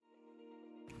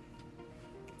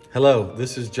Hello,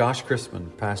 this is Josh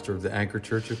Chrisman, pastor of the Anchor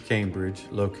Church of Cambridge,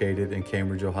 located in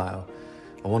Cambridge, Ohio.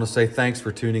 I want to say thanks for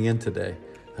tuning in today.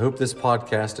 I hope this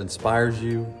podcast inspires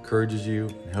you, encourages you,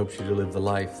 and helps you to live the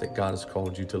life that God has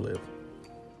called you to live.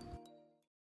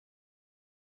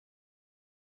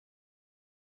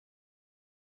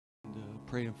 And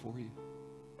praying for you.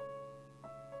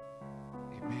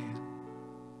 Amen.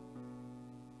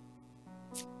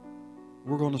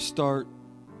 We're going to start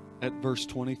at verse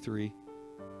 23.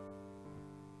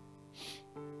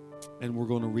 And we're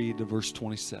going to read to verse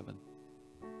 27.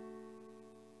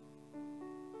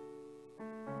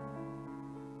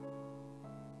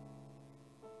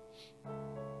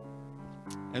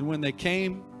 And when they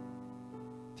came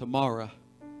to Marah,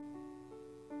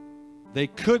 they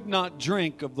could not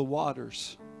drink of the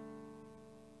waters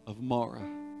of Marah,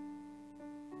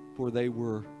 for they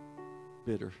were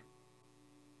bitter.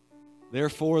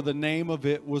 Therefore the name of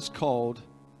it was called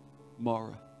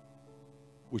Marah,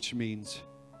 which means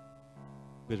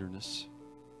bitterness.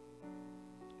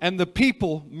 And the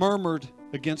people murmured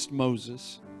against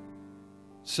Moses,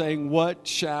 saying, "What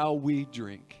shall we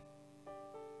drink?"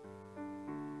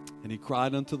 And he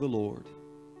cried unto the Lord,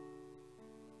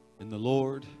 and the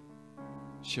Lord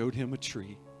showed him a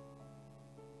tree,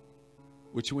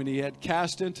 which when he had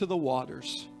cast into the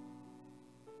waters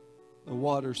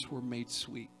were made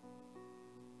sweet.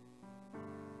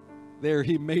 There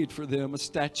he made for them a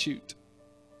statute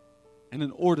and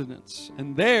an ordinance.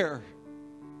 And there,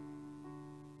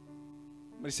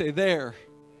 somebody say there,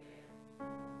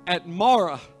 at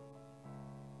Marah,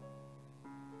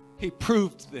 he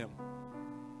proved them.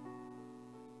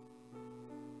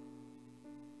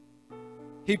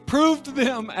 He proved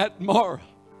them at Marah.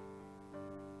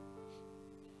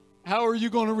 How are you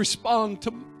going to respond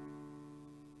to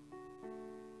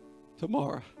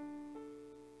Marah?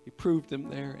 He proved them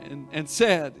there and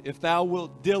said, "If thou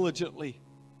wilt diligently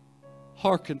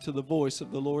hearken to the voice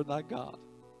of the Lord thy God,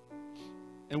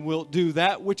 and wilt do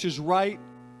that which is right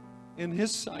in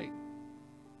his sight,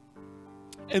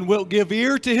 and wilt give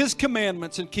ear to his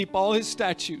commandments and keep all his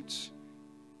statutes,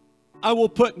 I will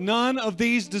put none of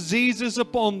these diseases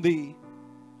upon thee,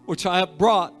 which I have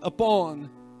brought upon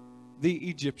the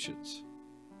Egyptians.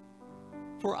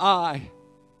 For I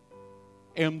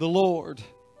am the Lord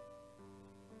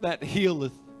that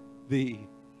healeth thee."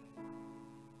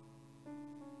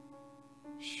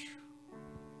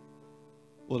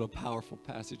 What a powerful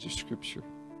passage of Scripture.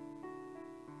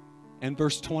 And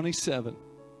verse 27.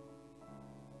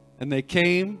 And they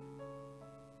came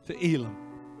to Elim,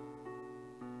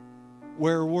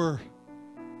 where were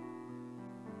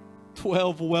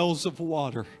 12 wells of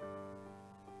water,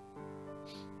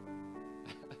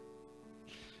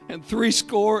 and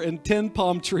 70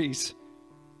 palm trees.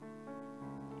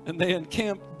 And they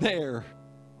encamped there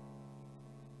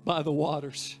by the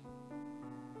waters.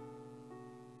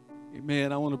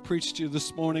 Amen. I want to preach to you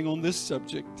this morning on this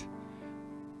subject.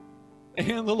 The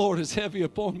hand of the Lord is heavy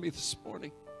upon me this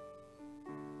morning.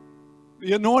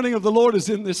 The anointing of the Lord is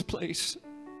in this place.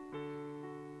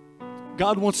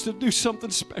 God wants to do something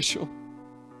special.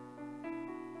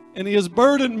 And He has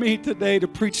burdened me today to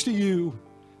preach to you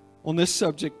on this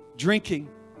subject, drinking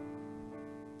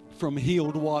from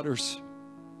healed waters.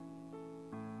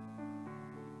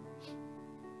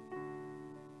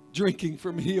 Drinking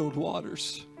from healed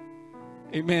waters.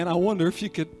 Amen. I wonder if you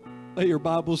could lay your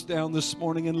Bibles down this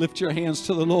morning and lift your hands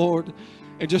to the Lord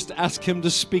and just ask Him to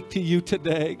speak to you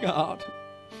today, God.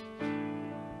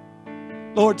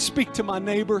 Lord, speak to my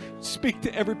neighbor. Speak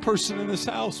to every person in this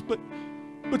house, but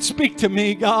speak to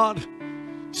me, God.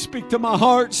 Speak to my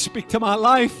heart. Speak to my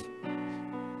life.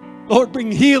 Lord,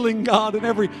 bring healing, God, in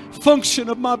every function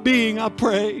of my being, I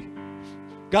pray.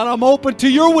 God, I'm open to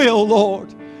your will,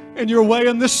 Lord, and your way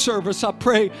in this service. I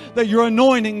pray that your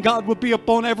anointing, God, would be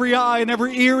upon every eye and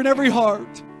every ear and every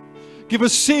heart. Give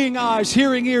us seeing eyes,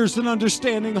 hearing ears, and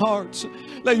understanding hearts.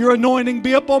 Let your anointing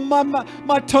be upon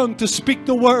my tongue to speak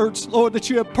the words, Lord, that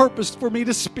you have purposed for me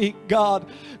to speak, God.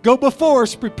 Go before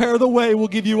us, prepare the way. We'll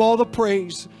give you all the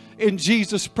praise in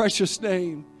Jesus' precious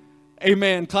name.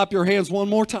 Amen. Clap your hands one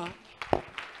more time.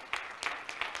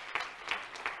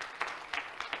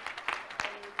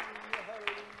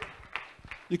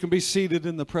 You can be seated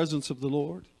in the presence of the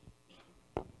Lord.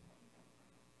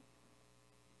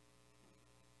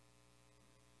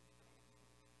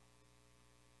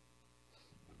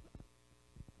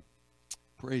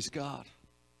 Praise God.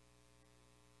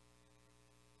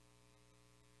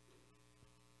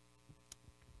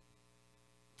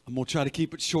 I'm going to try to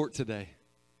keep it short today.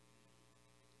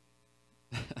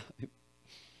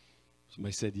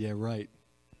 Somebody said, yeah, right.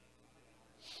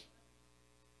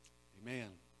 Amen.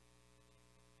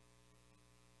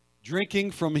 Drinking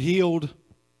from healed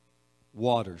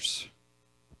waters.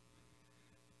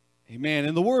 Amen.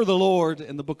 In the word of the Lord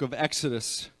in the book of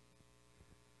Exodus,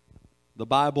 the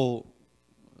Bible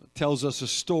tells us a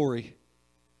story.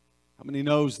 How many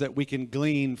knows that we can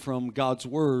glean from God's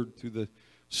word through the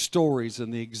stories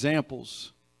and the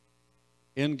examples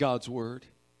in God's word?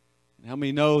 And how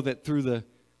many know that through the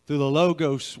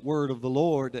Logos word of the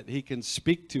Lord that He can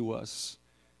speak to us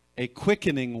a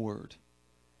quickening word?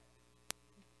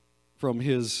 From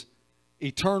His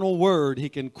eternal word, He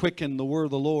can quicken the word of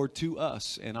the Lord to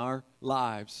us in our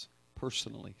lives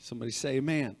personally. Somebody say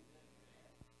amen.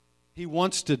 He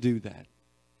wants to do that.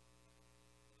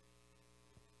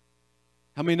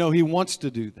 How many know He wants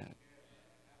to do that?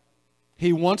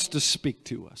 He wants to speak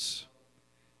to us.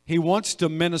 He wants to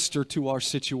minister to our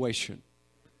situation.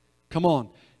 Come on.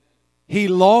 He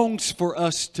longs for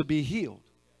us to be healed.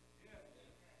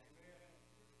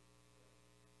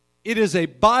 It is a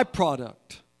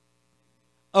byproduct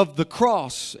of the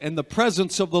cross and the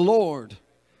presence of the Lord.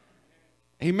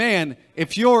 Amen.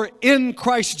 If you're in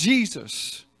Christ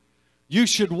Jesus, you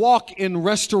should walk in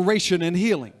restoration and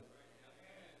healing.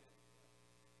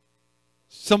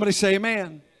 Somebody say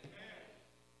amen.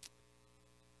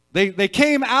 They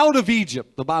came out of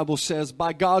Egypt, the Bible says,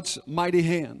 by God's mighty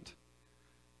hand.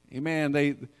 Amen.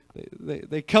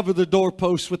 They covered the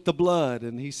doorposts with the blood.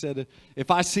 And He said,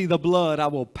 if I see the blood, I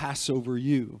will pass over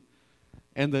you.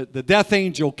 And the death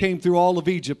angel came through all of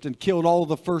Egypt and killed all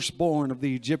the firstborn of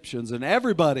the Egyptians and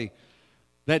everybody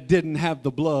that didn't have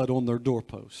the blood on their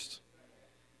doorposts.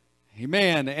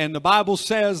 Amen. And the Bible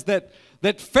says that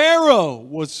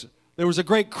Pharaoh there was a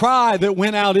great cry that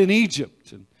went out in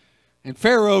Egypt. And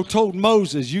Pharaoh told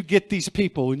Moses, you get these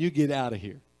people and you get out of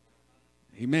here.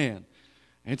 Amen.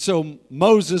 And so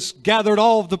Moses gathered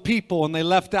all of the people and they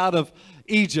left out of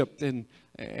Egypt and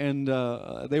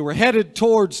they were headed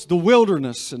towards the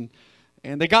wilderness and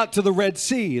they got to the Red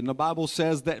Sea. And the Bible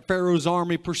says that Pharaoh's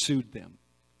army pursued them.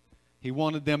 He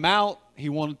wanted them out. He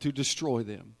wanted to destroy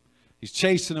them. He's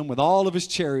chasing them with all of his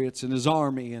chariots and his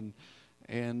army.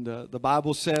 And the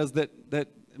Bible says that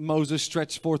Moses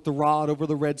stretched forth the rod over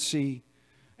the Red Sea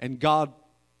and God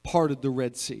parted the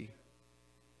Red Sea.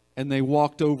 And they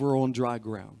walked over on dry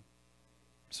ground.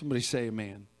 Somebody say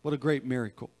amen. What a great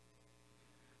miracle.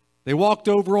 They walked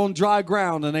over on dry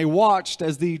ground and they watched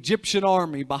as the Egyptian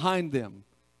army behind them,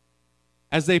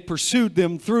 as they pursued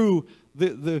them through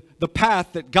the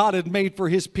path that God had made for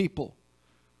His people.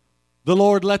 The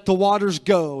Lord let the waters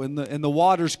go and the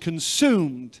waters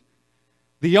consumed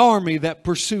the army that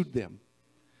pursued them.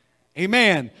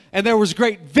 Amen. And there was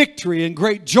great victory and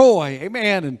great joy.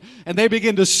 Amen. And they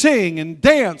began to sing and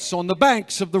dance on the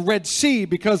banks of the Red Sea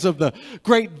because of the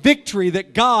great victory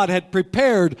that God had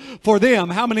prepared for them.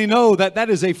 How many know that that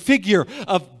is a figure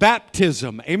of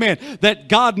baptism? Amen. That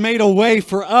God made a way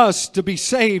for us to be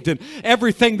saved, and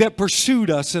everything that pursued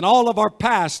us and all of our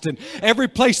past and every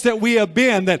place that we have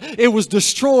been, that it was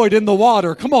destroyed in the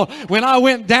water. Come on. When I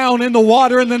went down in the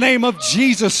water in the name of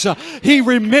Jesus, He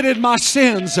remitted my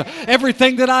sins.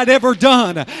 Everything that I'd ever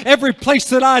done, every place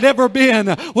that I'd ever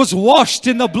been was washed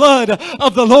in the blood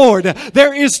of the Lord.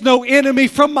 There is no enemy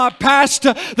from my past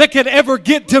that can ever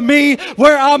get to me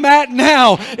where I'm at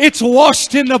now. It's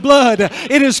washed in the blood.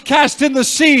 It is cast in the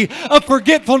sea of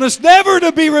forgetfulness, never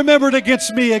to be remembered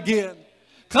against me again.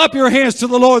 Clap your hands to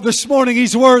the Lord this morning.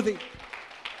 He's worthy.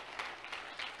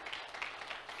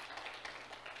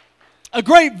 A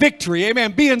great victory.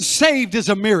 Amen. Being saved is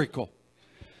a miracle.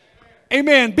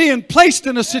 Amen. Being placed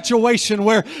in a situation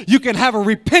where you can have a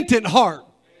repentant heart.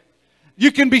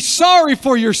 You can be sorry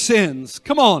for your sins.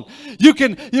 Come on. There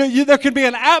can be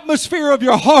an atmosphere of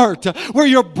your heart where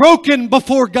you're broken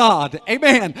before God.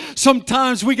 Amen.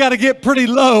 Sometimes we got to get pretty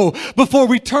low before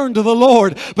we turn to the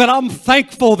Lord. But I'm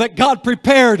thankful that God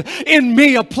prepared in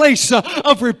me a place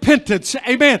of repentance.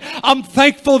 Amen. I'm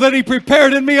thankful that He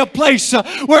prepared in me a place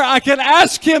where I can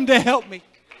ask Him to help me.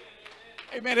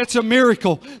 Amen. It's a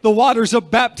miracle. The waters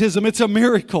of baptism, it's a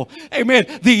miracle. Amen.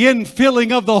 The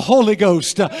infilling of the Holy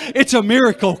Ghost, it's a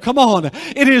miracle. Come on.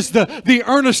 It is the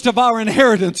earnest of our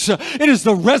inheritance. It is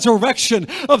the resurrection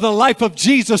of the life of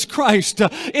Jesus Christ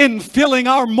infilling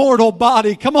our mortal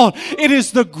body. Come on. It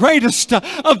is the greatest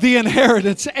of the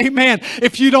inheritance. Amen.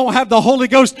 If you don't have the Holy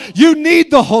Ghost, you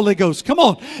need the Holy Ghost. Come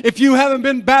on. If you haven't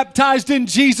been baptized in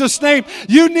Jesus' name,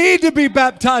 you need to be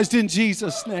baptized in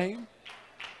Jesus' name.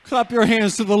 Clap your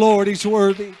hands to the Lord. He's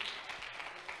worthy.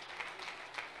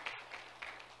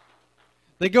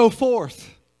 They go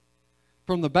forth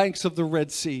from the banks of the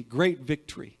Red Sea. Great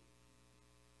victory.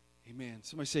 Amen.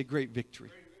 Somebody say great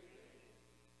victory.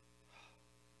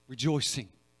 Rejoicing.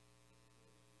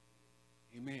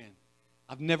 Amen.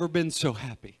 I've never been so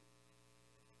happy.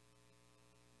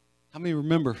 How many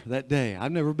remember that day?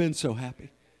 I've never been so happy.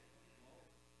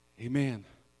 Amen.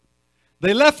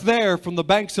 They left there from the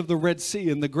banks of the Red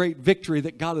Sea and the great victory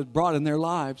that God had brought in their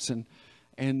lives,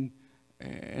 and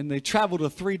they traveled a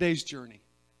 3 days journey,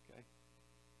 okay,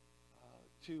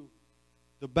 to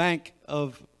the bank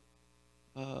of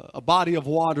a body of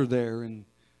water there, and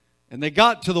they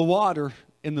got to the water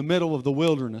in the middle of the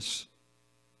wilderness.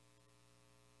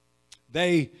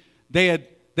 They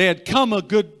had come a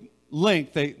good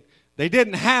length. They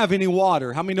didn't have any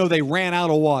water. How many know they ran out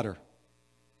of water?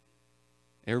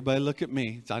 Everybody look at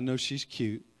me. I know she's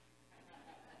cute.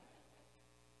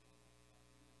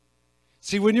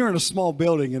 See, when you're in a small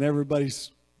building and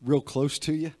everybody's real close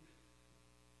to you,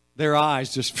 their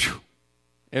eyes just, phew,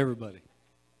 everybody.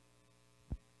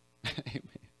 Amen.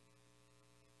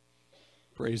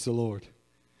 Praise the Lord.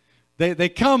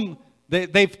 They've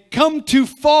come too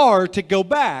far to go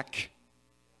back.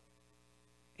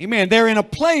 Amen. They're in a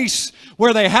place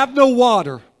where they have no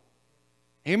water.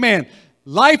 Amen.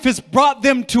 Life has brought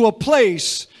them to a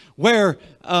place where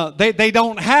they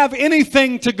don't have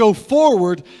anything to go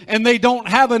forward and they don't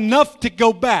have enough to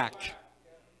go back.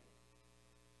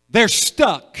 They're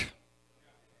stuck.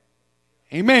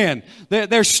 Amen.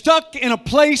 They're stuck in a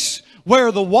place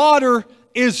where the water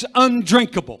is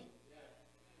undrinkable.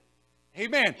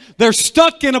 Amen. They're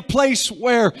stuck in a place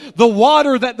where the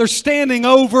water that they're standing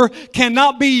over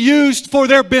cannot be used for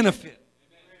their benefit.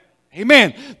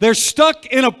 Amen. They're stuck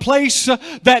in a place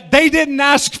that they didn't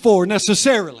ask for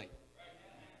necessarily.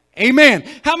 Amen.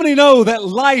 How many know that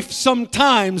life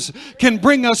sometimes can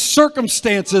bring us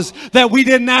circumstances that we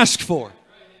didn't ask for?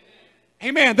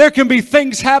 Amen. There can be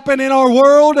things happen in our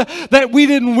world that we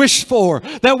didn't wish for,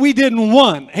 that we didn't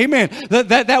want. Amen.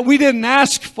 That we didn't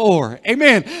ask for.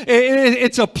 Amen.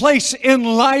 It's a place in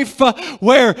life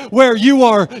where you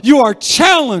are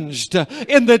challenged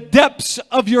in the depths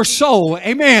of your soul.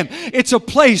 Amen. It's a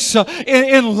place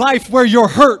in life where you're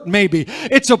hurt maybe.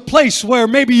 It's a place where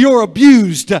maybe you're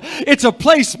abused. It's a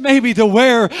place maybe to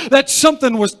where that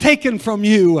something was taken from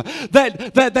you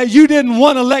that you didn't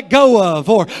want to let go of,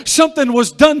 or something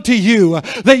was done to you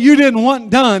that you didn't want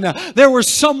done. There was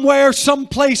somewhere,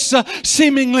 someplace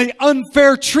seemingly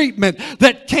unfair treatment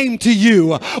that came to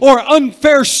you, or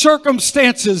unfair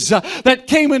circumstances that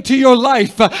came into your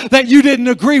life that you didn't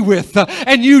agree with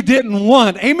and you didn't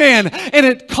want. Amen. And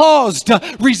it caused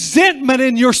resentment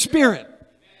in your spirit.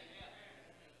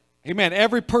 Amen.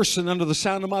 Every person under the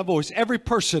sound of my voice, every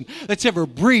person that's ever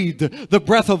breathed the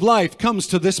breath of life comes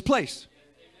to this place.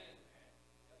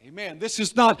 Amen. This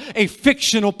is not a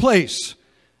fictional place.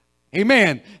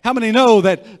 Amen. How many know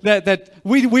that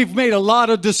we've made a lot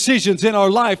of decisions in our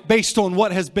life based on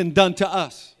what has been done to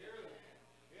us?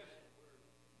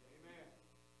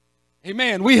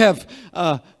 Amen. We have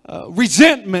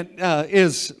resentment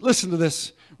listen to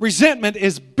this. Resentment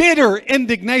is bitter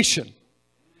indignation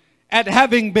at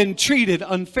having been treated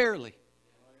unfairly.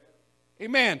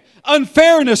 Amen.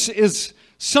 Unfairness is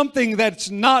something that's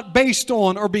not based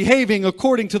on or behaving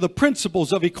according to the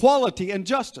principles of equality and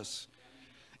justice.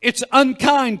 It's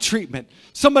unkind treatment.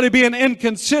 Somebody being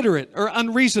inconsiderate or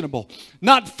unreasonable,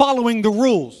 not following the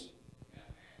rules.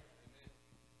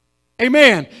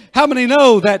 Amen. How many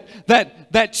know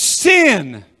that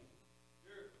sin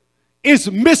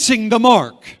is missing the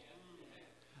mark?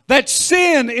 That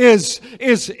sin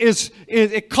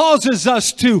it causes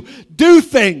us to do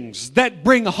things that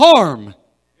bring harm.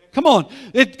 Come on.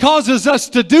 It causes us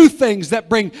to do things that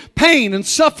bring pain and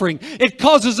suffering. It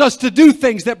causes us to do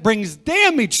things that brings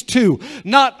damage to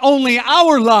not only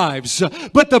our lives,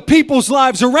 but the people's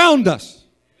lives around us.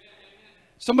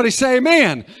 Somebody say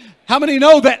amen. How many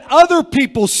know that other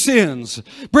people's sins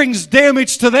brings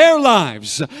damage to their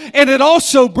lives, and it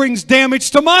also brings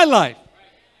damage to my life?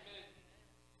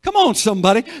 Come on,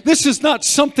 somebody. This is not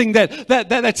something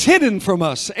that's hidden from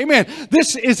us. Amen.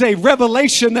 This is a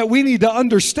revelation that we need to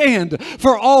understand.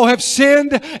 For all have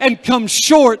sinned and come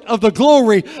short of the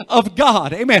glory of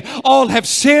God. Amen. All have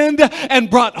sinned and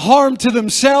brought harm to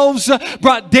themselves,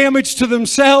 brought damage to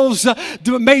themselves,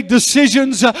 made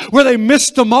decisions where they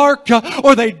missed the mark,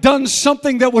 or they done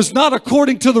something that was not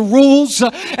according to the rules,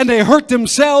 and they hurt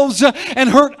themselves and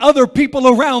hurt other people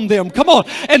around them. Come on.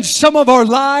 And some of our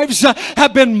lives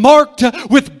have been been marked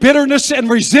with bitterness and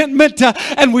resentment,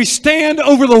 and we stand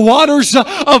over the waters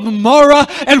of Marah,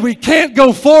 and we can't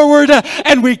go forward,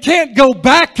 and we can't go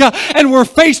back, and we're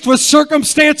faced with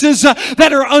circumstances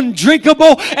that are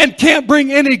undrinkable and can't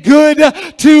bring any good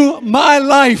to my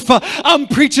life. I'm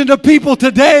preaching to people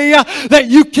today that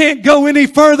you can't go any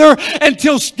further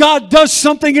until God does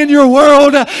something in your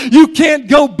world. You can't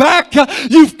go back.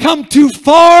 You've come too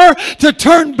far to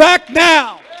turn back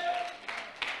now.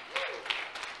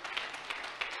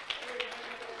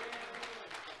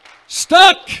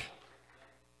 Stuck.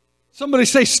 Somebody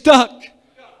say stuck.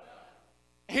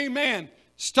 Amen.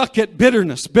 Stuck at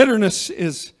bitterness. Bitterness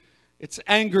is it's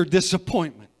anger,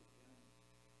 disappointment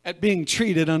at being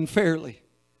treated unfairly.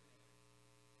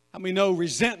 How many know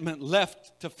resentment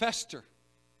left to fester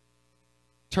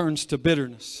turns to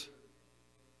bitterness?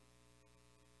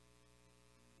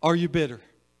 Are you bitter?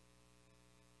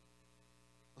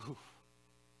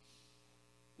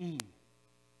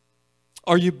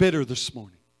 Are you bitter this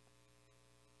morning?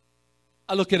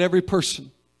 I look at every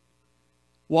person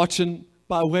watching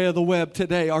by way of the web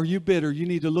today. Are you bitter? You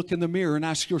need to look in the mirror and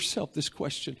ask yourself this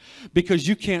question, because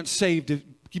you can't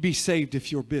be saved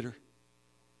if you're bitter.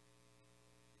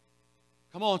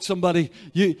 Come on, somebody.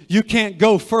 You can't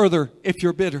go further if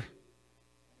you're bitter.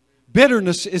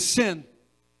 Bitterness is sin.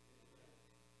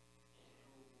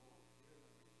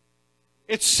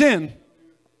 It's sin.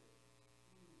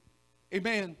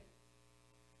 Amen.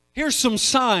 Here's some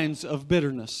signs of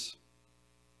bitterness.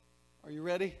 Are you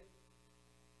ready?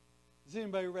 Is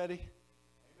anybody ready?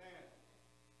 Amen.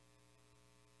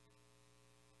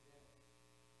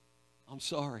 I'm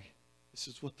sorry. This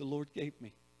is what the Lord gave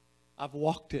me. I've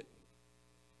walked it.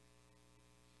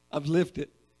 I've lived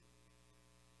it.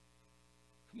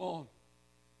 Come on.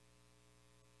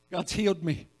 God's healed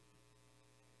me.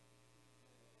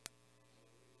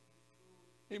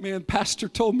 Amen. Pastor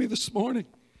told me this morning,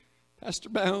 Pastor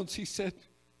Bounds, he said,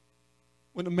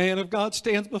 when a man of God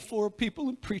stands before people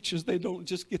and preaches, they don't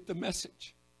just get the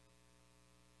message.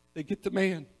 They get the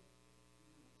man.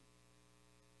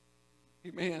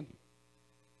 Amen.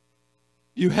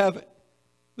 You have,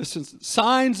 listen,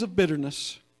 signs of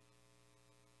bitterness.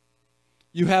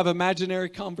 You have imaginary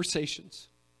conversations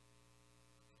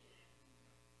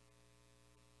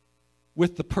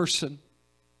with the person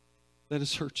that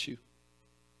has hurt you.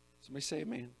 Somebody say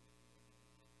amen.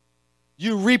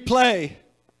 You replay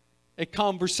a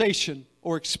conversation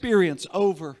or experience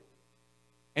over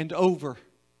and over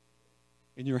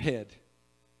in your head.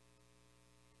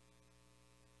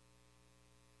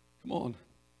 Come on.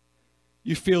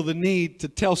 You feel the need to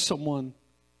tell someone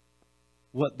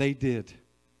what they did.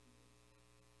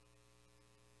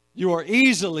 You are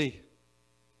easily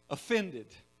offended.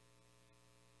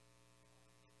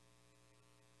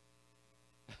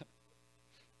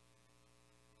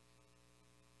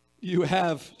 You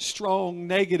have strong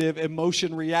negative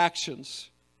emotion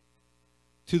reactions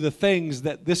to the things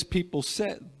that this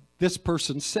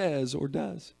person says or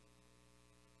does.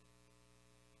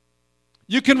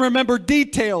 You can remember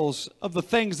details of the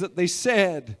things that they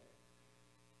said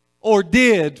or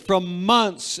did from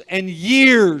months and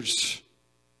years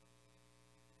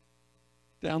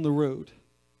down the road.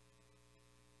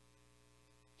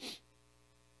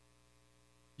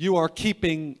 You are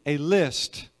keeping a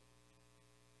list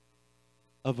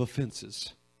of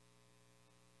offenses.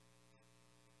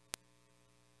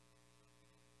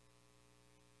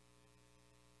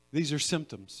 These are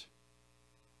symptoms.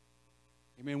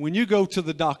 Amen. When you go to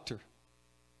the doctor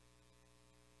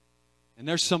and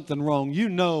there's something wrong, you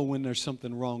know when there's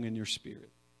something wrong in your spirit.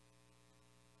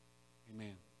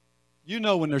 Amen. You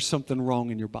know when there's something wrong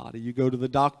in your body. You go to the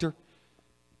doctor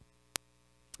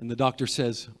and the doctor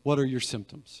says, "What are your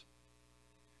symptoms?"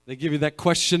 They give you that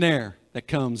questionnaire that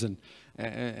comes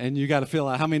and you got to fill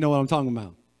out. How many know what I'm talking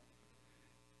about?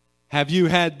 Have you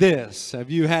had this?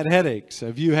 Have you had headaches?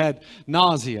 Have you had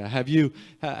nausea? Have you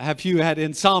had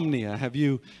insomnia?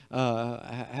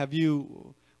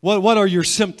 What are your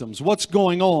symptoms? What's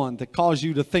going on that cause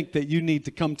you to think that you need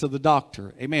to come to the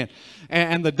doctor? Amen.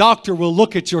 And the doctor will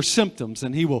look at your symptoms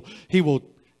and he will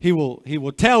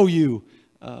tell you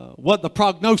what the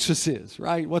prognosis is,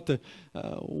 right?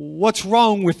 What's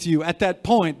wrong with you at that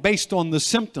point based on the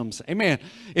symptoms. Amen.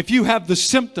 If you have the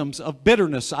symptoms of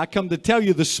bitterness, I come to tell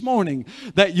you this morning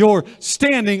that you're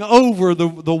standing over the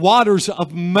waters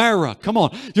of Marah. Come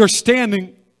on. You're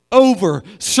standing over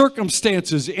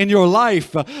circumstances in your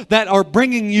life that are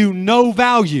bringing you no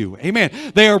value. Amen.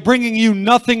 They are bringing you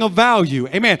nothing of value.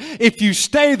 Amen. If you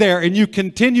stay there and you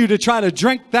continue to try to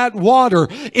drink that water,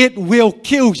 it will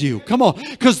kill you. Come on.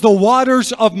 Because the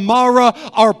waters of Mara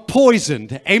are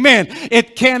poisoned. Amen.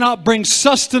 It cannot bring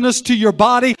sustenance to your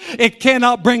body. It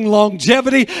cannot bring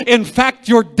longevity. In fact,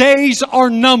 your days are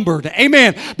numbered.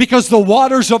 Amen. Because the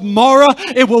waters of Mara,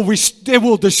 it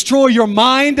will destroy your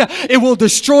mind. It will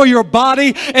destroy your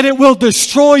body, and it will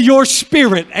destroy your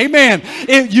spirit. Amen.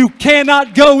 You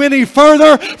cannot go any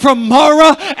further from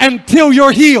Mara until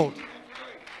you're healed.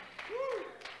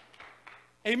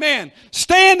 Amen.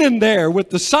 Standing there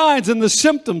with the signs and the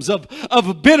symptoms of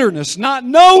bitterness, not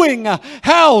knowing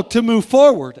how to move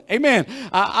forward. Amen.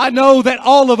 I know that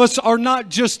all of us are not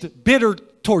just bitter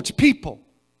towards people.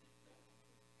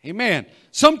 Amen.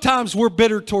 Sometimes we're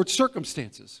bitter towards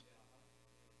circumstances.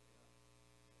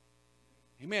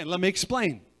 Amen. Let me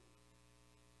explain.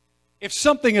 If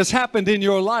something has happened in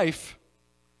your life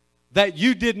that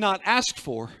you did not ask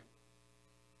for,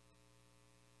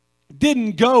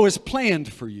 didn't go as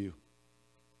planned for you.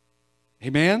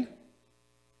 Amen.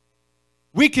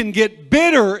 We can get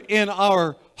bitter in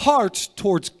our hearts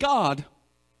towards God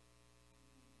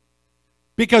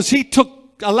because He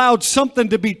allowed something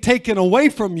to be taken away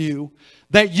from you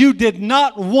that you did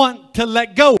not want to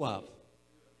let go of.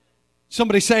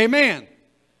 Somebody say amen.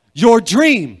 Your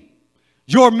dream,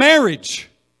 your marriage,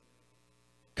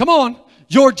 come on,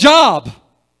 your job,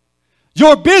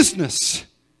 your business,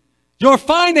 your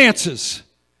finances,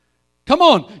 come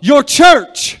on, your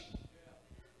church.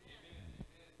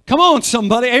 Come on,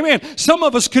 somebody. Amen. Some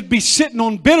of us could be sitting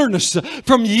on bitterness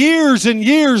from years and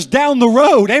years down the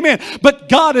road. Amen. But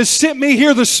God has sent me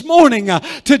here this morning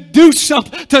to do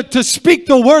something, to speak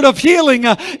the word of healing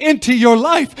into your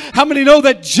life. How many know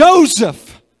that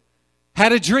Joseph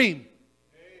had a dream?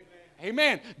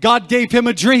 Amen. God gave him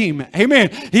a dream.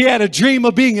 Amen. He had a dream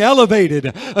of being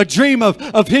elevated. A dream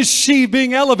of his sheaves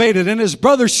being elevated and his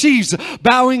brother sheaves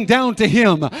bowing down to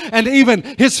him. And even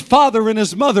his father and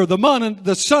his mother,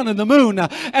 the sun and the moon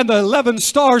and the 11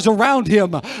 stars around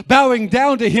him, bowing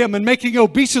down to him and making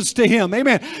obeisance to him.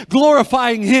 Amen.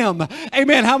 Glorifying him.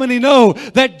 Amen. How many know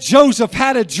that Joseph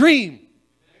had a dream?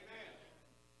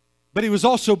 But he was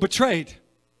also betrayed.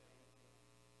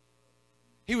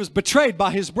 He was betrayed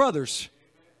by his brothers.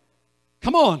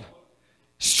 Come on.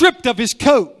 Stripped of his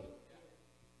coat.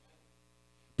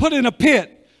 Put in a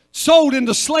pit. Sold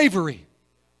into slavery.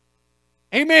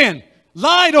 Amen.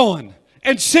 Lied on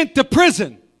and sent to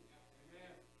prison.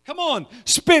 Come on.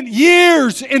 Spent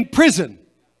years in prison.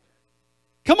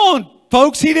 Come on,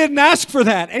 folks. He didn't ask for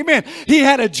that. Amen. He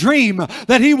had a dream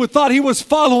that he thought he was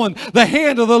following the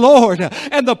hand of the Lord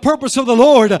and the purpose of the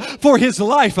Lord for his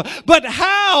life. But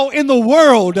how in the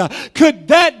world could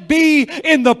that be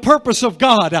in the purpose of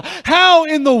God? How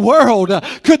in the world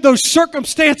could those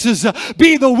circumstances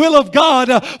be the will of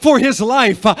God for his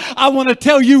life? I want to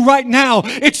tell you right now,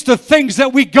 it's the things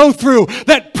that we go through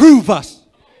that prove us.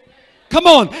 Come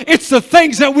on, it's the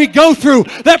things that we go through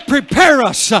that prepare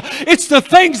us. It's the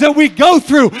things that we go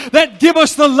through that give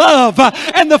us the love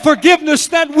and the forgiveness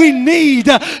that we need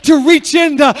to reach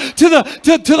into to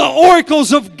the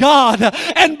oracles of God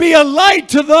and be a light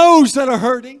to those that are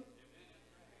hurting.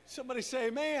 Somebody say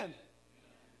amen.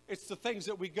 It's the things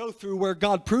that we go through where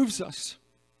God proves us.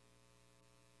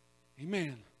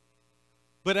 Amen.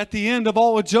 But at the end of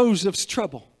all of Joseph's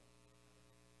trouble,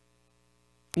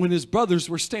 when his brothers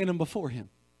were standing before him.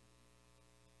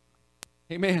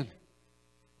 Amen.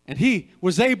 And he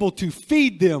was able to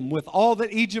feed them with all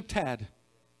that Egypt had.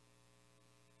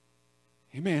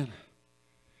 Amen.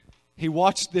 He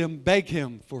watched them beg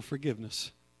him for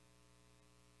forgiveness.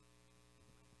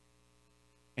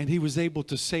 And he was able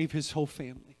to save his whole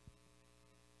family.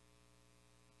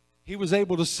 He was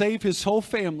able to save his whole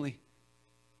family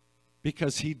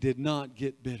because he did not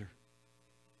get bitter.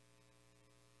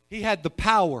 He had the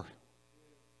power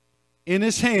in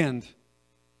his hand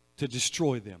to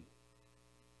destroy them.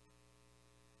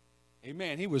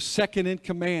 Amen. He was second in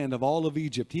command of all of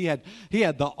Egypt. He had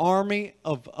the army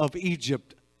of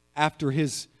Egypt after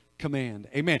his command.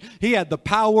 Amen. He had the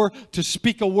power to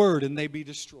speak a word and they be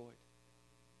destroyed.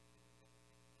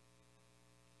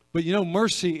 But you know,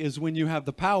 mercy is when you have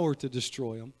the power to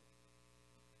destroy them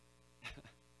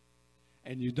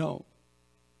and you don't.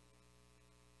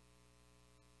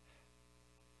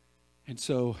 And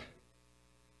so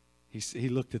he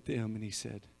looked at them and he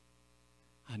said,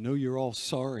 I know you're all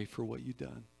sorry for what you've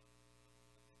done.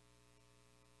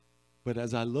 But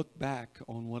as I look back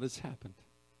on what has happened,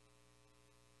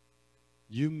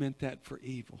 you meant that for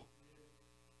evil.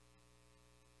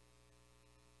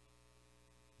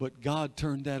 But God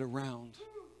turned that around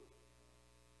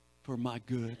for my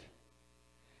good.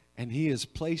 And He has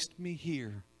placed me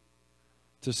here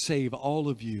to save all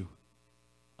of you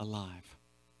alive.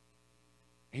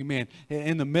 Amen.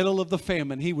 In the middle of the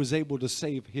famine, He was able to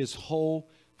save His whole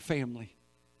family.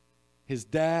 His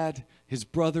dad, His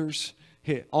brothers,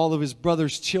 all of His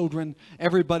brothers' children,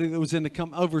 everybody that was in the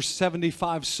over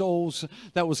 75 souls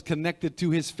that was connected to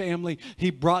His family,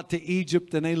 He brought to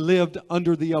Egypt, and they lived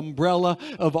under the umbrella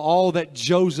of all that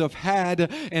Joseph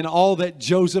had and all that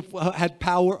Joseph had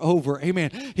power over.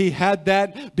 Amen. He had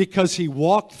that because he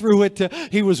walked through it.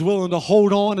 He was willing to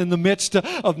hold on in the midst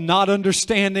of not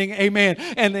understanding. Amen.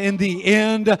 And in the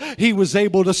end, he was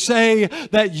able to say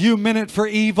that you meant it for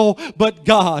evil, but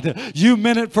God, you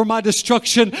meant it for my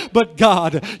destruction, but God,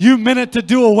 you meant it to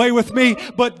do away with me,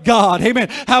 but God. Amen.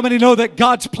 How many know that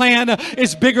God's plan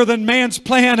is bigger than man's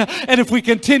plan? And if we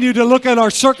continue to look at our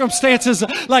circumstances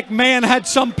like man had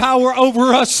some power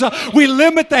over us, we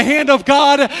limit the hand of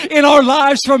God in our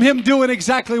lives from Him doing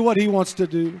exactly what He wants to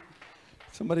do.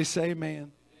 Somebody say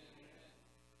amen.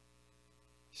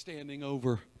 Standing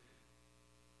over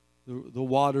the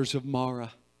waters of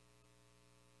Marah.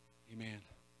 Amen.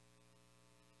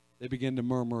 They began to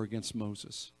murmur against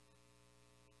Moses.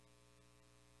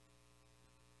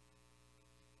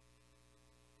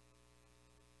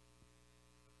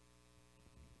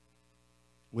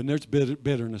 When there's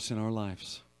bitterness in our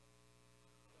lives,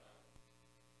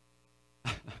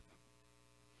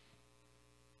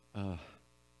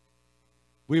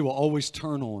 we will always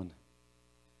turn on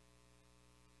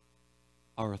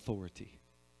our authority.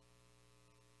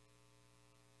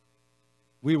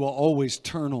 We will always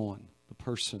turn on the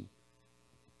person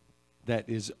that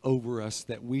is over us,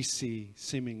 that we see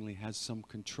seemingly has some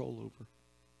control over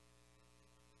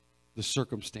the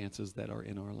circumstances that are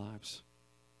in our lives.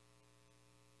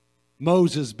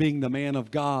 Moses, being the man of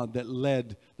God that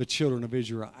led the children of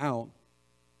Israel out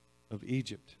of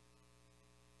Egypt,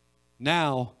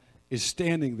 now is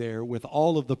standing there with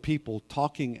all of the people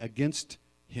talking against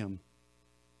him.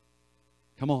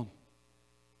 Come on.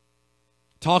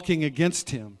 Talking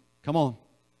against him. Come on.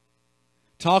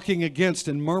 Talking against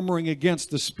and murmuring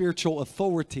against the spiritual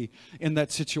authority in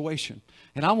that situation.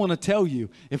 And I want to tell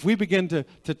you, if we begin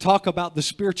to talk about the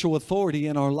spiritual authority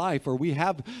in our life, or we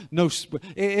have no,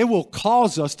 it will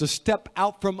cause us to step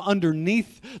out from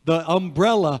underneath the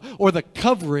umbrella or the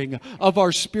covering of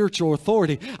our spiritual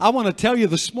authority. I want to tell you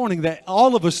this morning that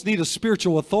all of us need a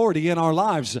spiritual authority in our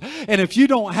lives. And if you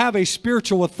don't have a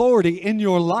spiritual authority in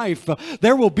your life,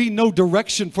 there will be no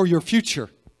direction for your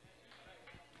future.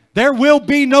 There will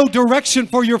be no direction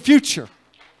for your future.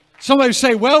 Somebody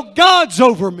say, well, God's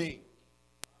over me.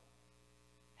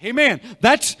 Amen.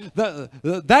 That's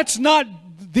not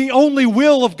the only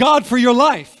will of God for your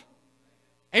life.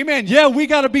 Amen. Yeah, we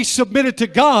got to be submitted to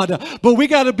God, but we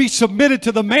got to be submitted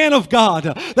to the man of God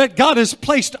that God has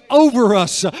placed over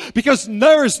us, because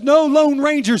there is no lone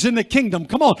rangers in the kingdom.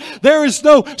 Come on. There is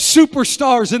no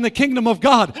superstars in the kingdom of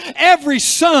God. Every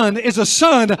son is a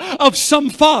son of some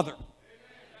father.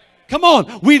 Come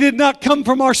on, we did not come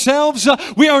from ourselves.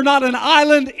 We are not an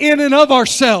island in and of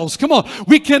ourselves. Come on,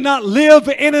 we cannot live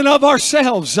in and of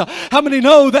ourselves. How many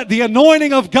know that the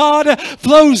anointing of God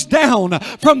flows down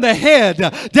from the head,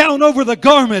 down over the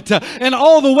garment, and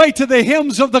all the way to the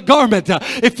hems of the garment?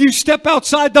 If you step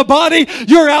outside the body,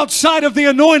 you're outside of the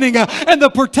anointing and the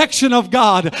protection of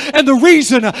God. And the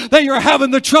reason that you're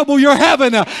having the trouble you're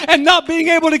having and not being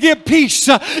able to get peace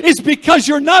is because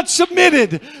you're not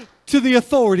submitted to the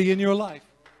authority in your life.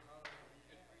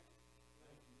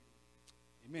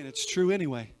 Amen. It's true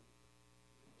anyway.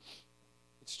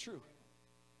 It's true.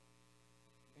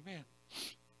 Amen.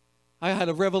 I had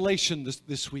a revelation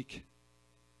this week.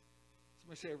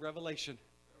 Somebody say a revelation.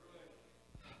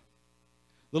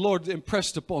 The Lord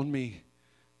impressed upon me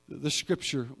the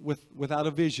scripture, without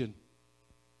a vision,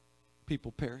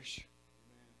 people perish.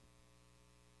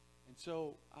 And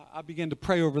so I began to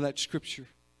pray over that scripture.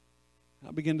 I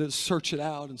began to search it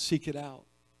out and seek it out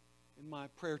in my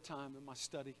prayer time, in my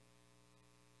study.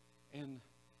 And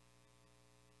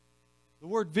the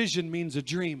word vision means a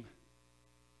dream.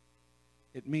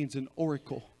 It means an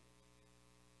oracle.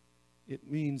 It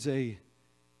means a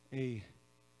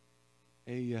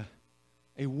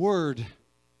word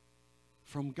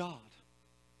from God.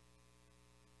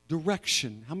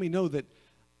 Direction. How many know that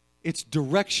it's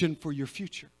direction for your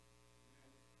future?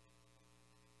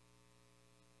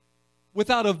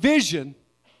 Without a vision,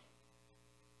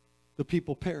 the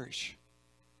people perish.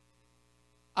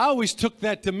 I always took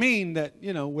that to mean that,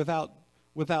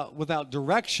 without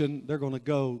direction, they're going to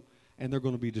go and they're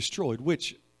going to be destroyed,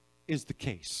 which is the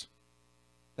case.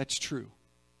 That's true.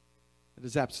 It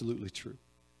is absolutely true.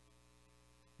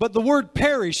 But the word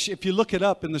perish, if you look it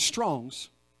up in the Strong's,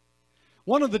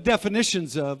 one of the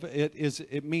definitions of it is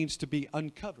it means to be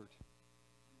uncovered.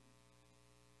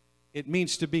 It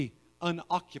means to be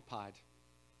unoccupied.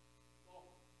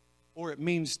 Or it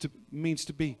means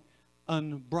to be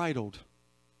unbridled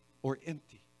or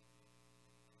empty.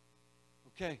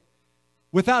 Okay.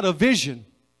 Without a vision,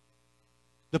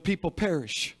 the people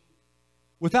perish.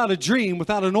 Without a dream,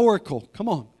 without an oracle, come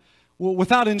on.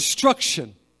 Without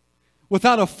instruction,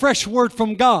 without a fresh word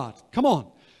from God, come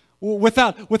on.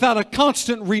 Without a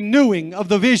constant renewing of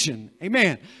the vision.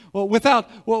 Amen. Without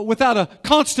a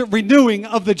constant renewing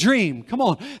of the dream. Come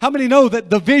on. How many know that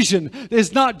the vision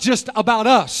is not just about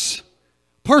us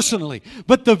personally,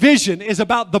 but the vision is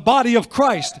about the body of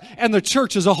Christ and the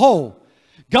church as a whole?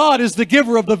 God is the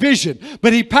giver of the vision,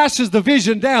 but He passes the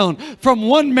vision down from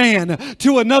one man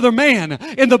to another man.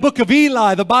 In the book of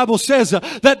Eli, the Bible says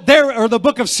that or the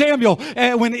book of Samuel,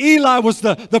 when Eli was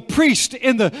the priest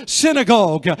in the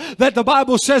synagogue, that the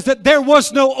Bible says that there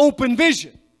was no open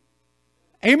vision.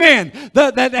 Amen.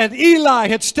 That Eli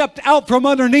had stepped out from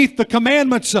underneath the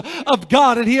commandments of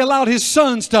God, and he allowed his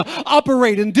sons to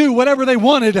operate and do whatever they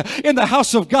wanted in the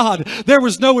house of God. There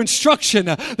was no instruction.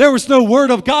 There was no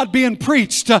word of God being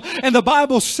preached. And the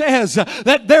Bible says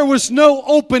that there was no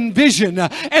open vision,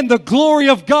 and the glory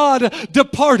of God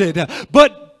departed.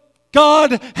 But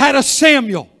God had a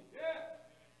Samuel.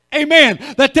 Amen.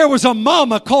 That there was a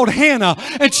mama called Hannah,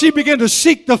 and she began to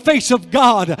seek the face of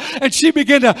God, and she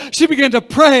began to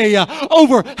pray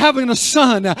over having a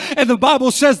son. And the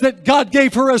Bible says that God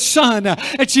gave her a son,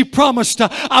 and she promised,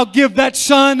 I'll give that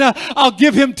son, I'll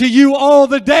give him to you all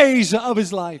the days of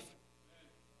his life.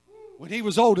 When he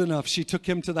was old enough, she took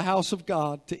him to the house of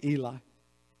God, to Eli.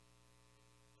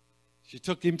 She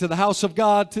took him to the house of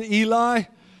God, to Eli.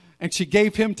 And she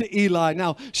gave him to Eli.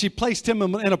 Now, she placed him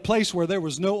in a place where there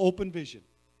was no open vision.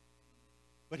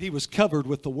 But he was covered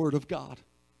with the Word of God.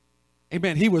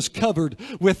 Amen. He was covered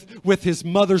with his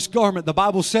mother's garment. The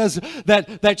Bible says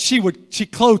that she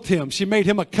clothed him. She made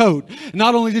him a coat.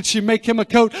 Not only did she make him a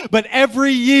coat, but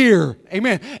every year,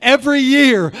 amen, every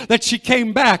year that she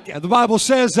came back, the Bible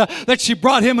says that she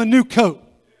brought him a new coat.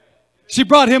 She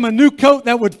brought him a new coat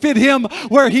that would fit him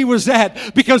where he was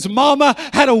at, because mama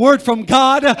had a word from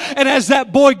God. And as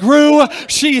that boy grew,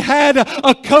 she had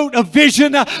a coat of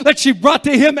vision that she brought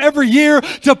to him every year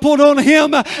to put on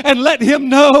him and let him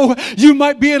know, you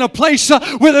might be in a place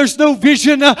where there's no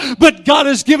vision, but God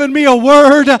has given me a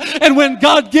word. And when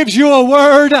God gives you a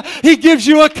word, He gives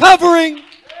you a covering.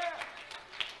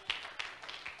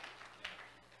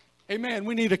 Amen.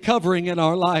 We need a covering in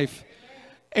our life.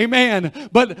 Amen.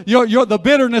 But the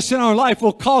bitterness in our life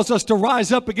will cause us to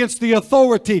rise up against the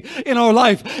authority in our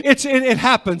life. It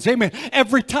happens. Amen.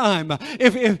 Every time,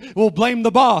 if we'll blame the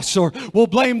boss, or we'll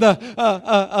blame the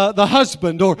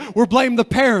husband, or we'll blame the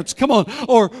parents. Come on.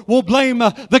 Or we'll blame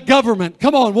the government.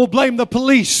 Come on. We'll blame the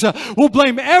police. We'll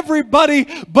blame everybody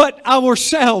but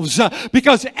ourselves,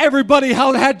 because everybody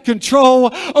had control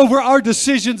over our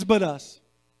decisions but us.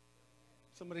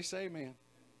 Somebody say amen.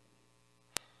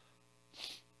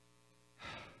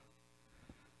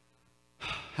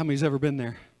 How many's ever been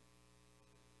there?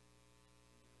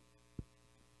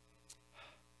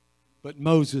 But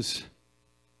Moses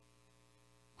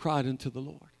cried unto the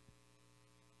Lord.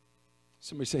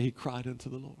 Somebody say he cried unto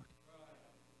the Lord.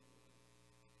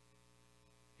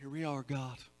 Here we are,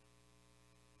 God.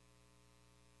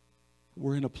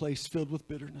 We're in a place filled with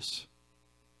bitterness.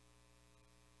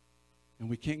 And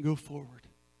we can't go forward.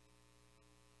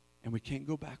 And we can't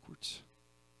go backwards.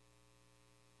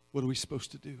 What are we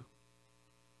supposed to do?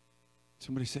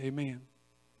 Somebody say amen.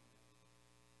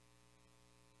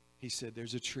 He said,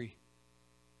 there's a tree.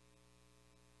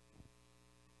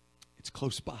 It's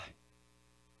close by.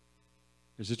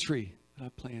 There's a tree that I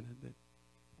planted that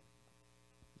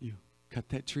you cut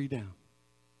that tree down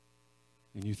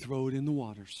and you throw it in the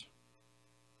waters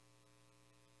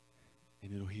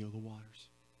and it'll heal the waters.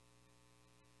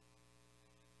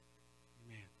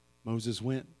 Amen. Moses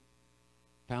went,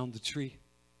 found the tree,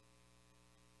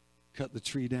 cut the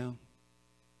tree down,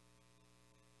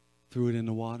 threw it in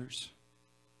the waters,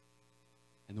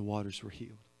 and the waters were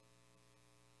healed.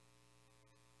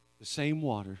 The same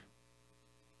water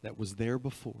that was there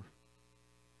before,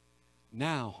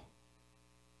 now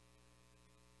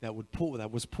that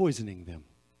was poisoning them,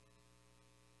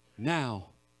 now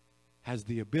has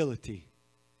the ability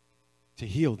to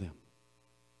heal them.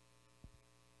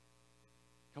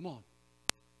 Come on.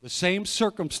 The same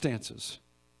circumstances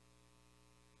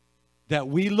that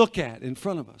we look at in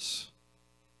front of us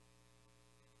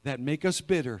that make us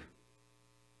bitter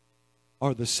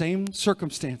are the same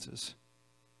circumstances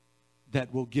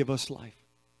that will give us life.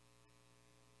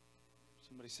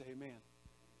 Somebody say amen.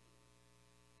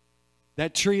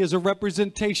 That tree is a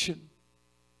representation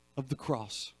of the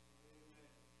cross.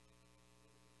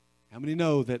 How many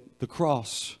know that the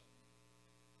cross,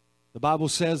 the Bible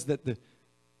says that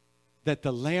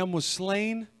the Lamb was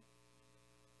slain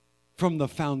from the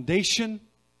foundation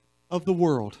of the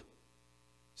world.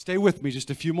 Stay with me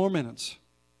just a few more minutes.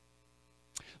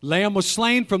 Lamb was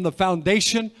slain from the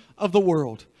foundation of the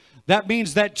world. That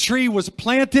means that tree was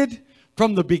planted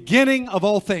from the beginning of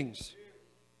all things.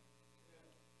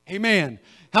 Amen.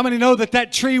 How many know that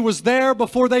that tree was there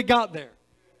before they got there?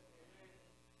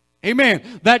 Amen.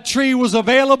 That tree was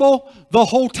available the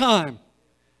whole time.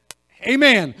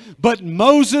 Amen. But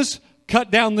Moses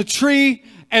cut down the tree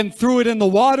and threw it in the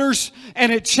waters, and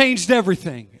it changed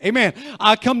everything. Amen.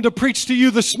 I come to preach to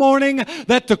you this morning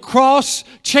that the cross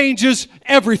changes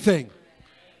everything.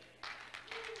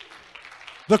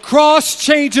 The cross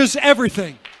changes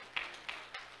everything.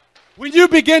 When you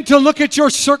begin to look at your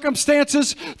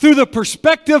circumstances through the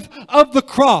perspective of the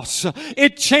cross,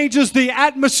 it changes the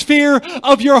atmosphere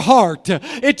of your heart.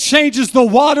 It changes the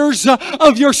waters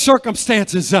of your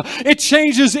circumstances. It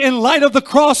changes in light of the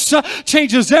cross,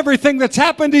 changes everything that's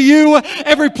happened to you,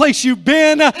 every place you've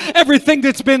been, everything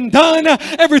that's been done,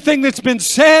 everything that's been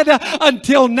said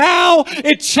until now.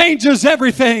 It changes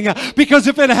everything, because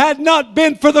if it had not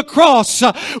been for the cross,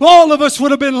 all of us would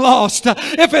have been lost.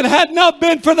 If it had not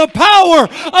been for the power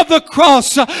of the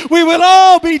cross, we would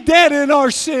all be dead in our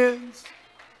sins.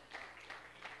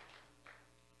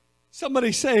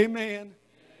 Somebody say amen.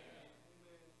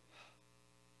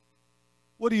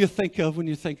 What do you think of when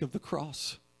you think of the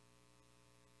cross?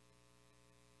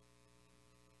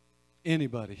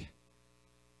 Anybody?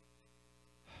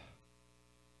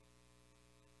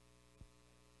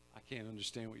 I can't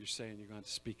understand what you're saying. You're going to have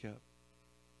to speak up.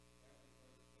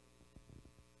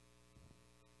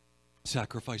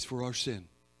 Sacrifice for our sin.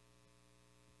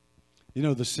 You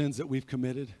know, the sins that we've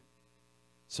committed,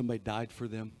 somebody died for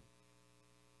them.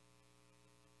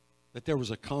 That there was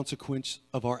a consequence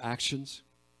of our actions.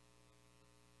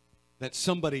 That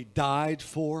somebody died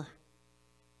for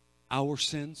our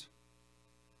sins.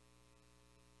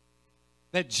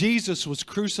 That Jesus was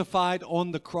crucified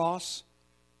on the cross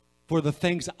for the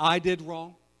things I did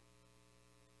wrong.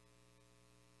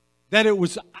 That it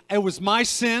was my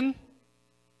sin.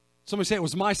 Somebody say it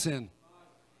was my sin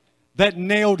that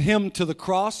nailed him to the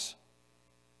cross.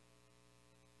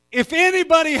 If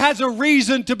anybody has a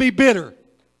reason to be bitter,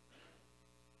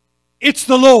 it's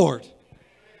the Lord.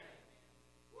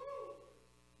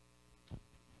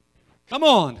 Come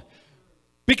on.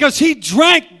 Because he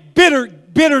drank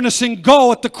bitterness and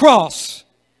gall at the cross.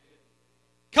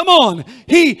 Come on.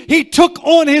 He took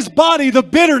on his body the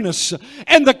bitterness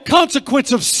and the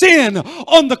consequence of sin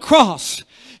on the cross.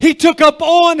 He took up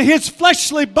on his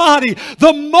fleshly body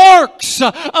the marks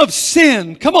of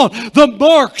sin. Come on. The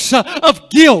marks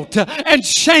of guilt and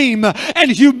shame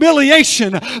and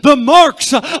humiliation. The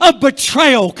marks of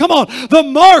betrayal. Come on. The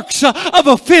marks of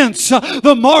offense.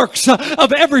 The marks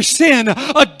of every sin,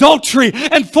 adultery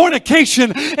and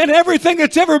fornication and everything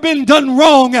that's ever been done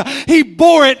wrong. He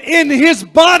bore it in his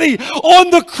body on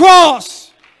the cross.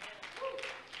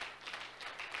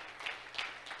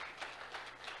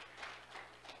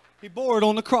 He bore it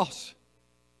on the cross.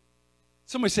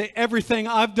 Somebody say, everything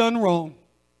I've done wrong.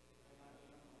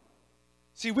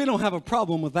 See, we don't have a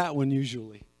problem with that one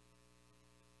usually.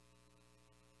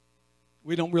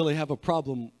 We don't really have a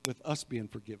problem with us being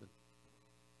forgiven.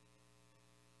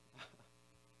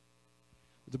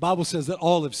 The Bible says that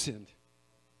all have sinned.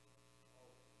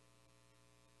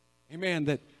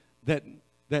 Amen.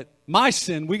 That my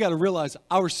sin, we got to realize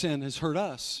our sin has hurt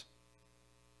us.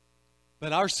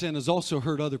 But our sin has also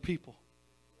hurt other people.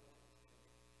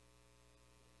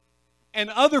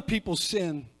 And other people's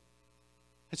sin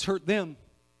has hurt them.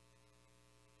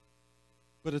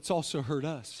 But it's also hurt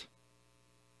us.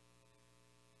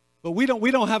 But we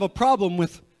don't have a problem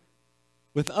with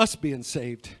us being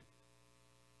saved.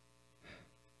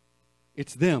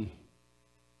 It's them.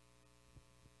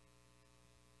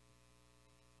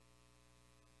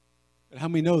 But how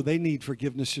many know they need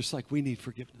forgiveness just like we need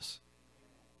forgiveness?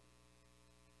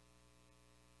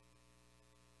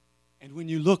 And when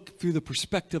you look through the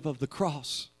perspective of the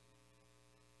cross,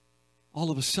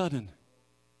 all of a sudden,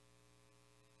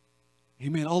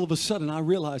 amen, all of a sudden I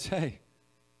realize, hey,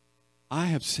 I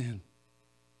have sinned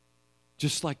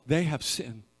just like they have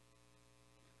sinned.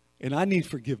 And I need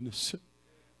forgiveness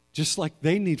just like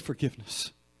they need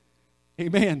forgiveness.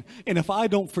 Amen. And if I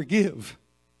don't forgive,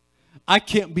 I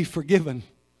can't be forgiven.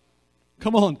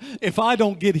 Come on. If I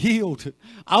don't get healed,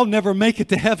 I'll never make it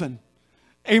to heaven.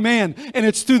 Amen. And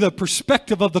it's through the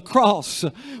perspective of the cross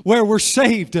where we're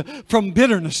saved from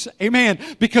bitterness. Amen.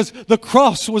 Because the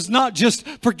cross was not just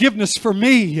forgiveness for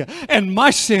me and my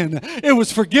sin. It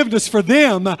was forgiveness for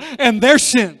them and their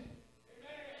sin.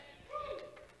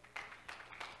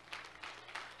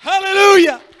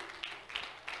 Hallelujah.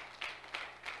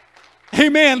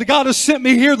 Amen. God has sent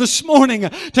me here this morning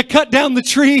to cut down the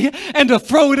tree and to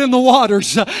throw it in the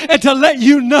waters and to let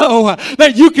you know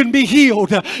that you can be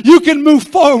healed. You can move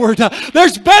forward.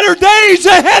 There's better days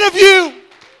ahead of you.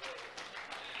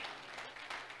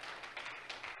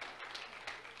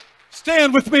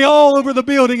 Stand with me all over the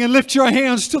building and lift your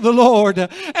hands to the Lord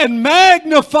and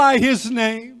magnify His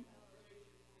name.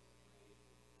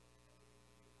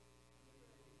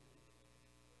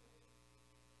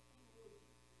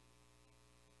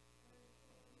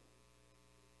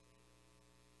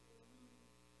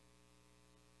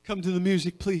 Come to the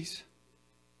music, please.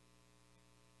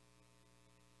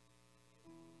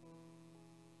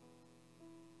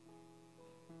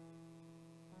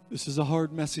 This is a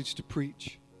hard message to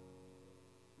preach.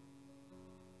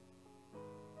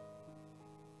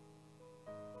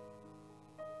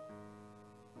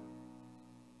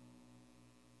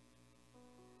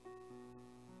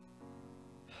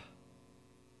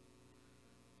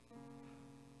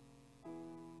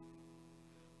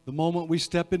 The moment we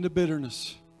step into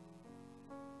bitterness,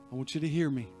 I want you to hear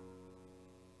me.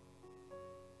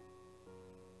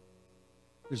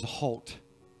 There's a halt.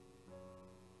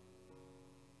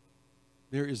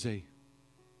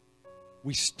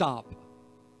 We stop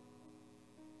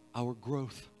our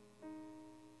growth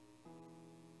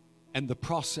and the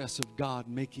process of God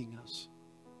making us.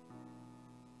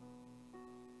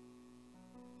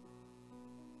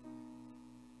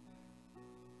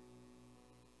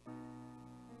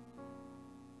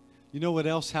 You know what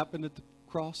else happened at the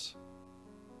cross?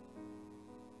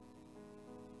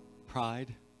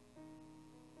 Pride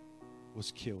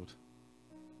was killed.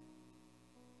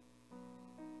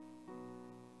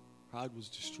 Pride was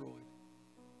destroyed.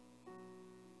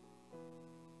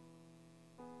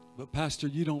 But Pastor,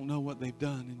 you don't know what they've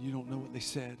done and you don't know what they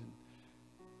said. And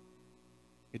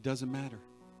it doesn't matter.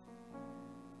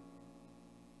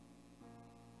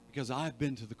 Because I've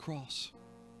been to the cross.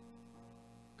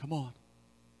 Come on.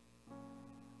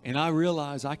 And I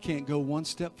realize I can't go one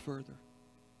step further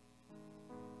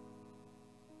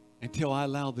until I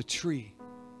allow the tree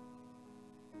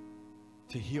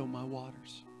to heal my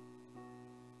waters.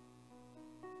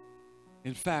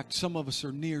 In fact, some of us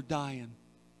are near dying.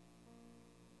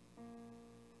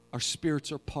 Our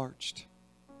spirits are parched.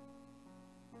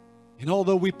 And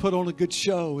although we put on a good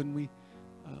show and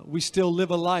we still live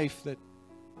a life that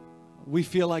we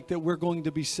feel like that we're going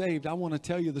to be saved, I want to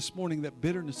tell you this morning that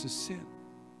bitterness is sin.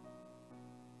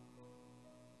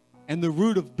 And the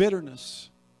root of bitterness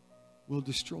will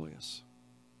destroy us.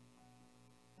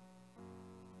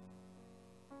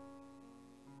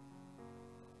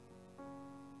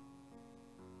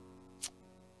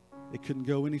 They couldn't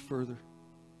go any further.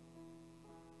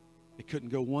 They couldn't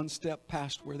go one step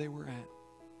past where they were at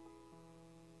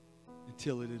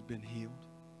until it had been healed.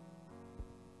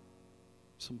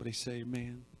 Somebody say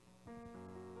amen.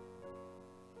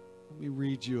 Let me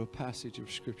read you a passage of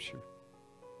Scripture.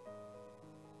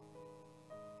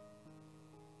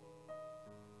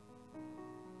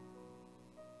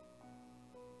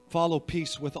 Follow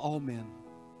peace with all men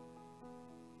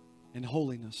and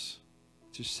holiness,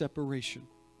 which is separation,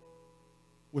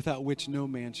 without which no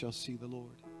man shall see the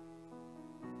Lord.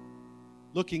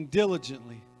 Looking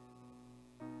diligently,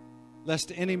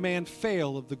 lest any man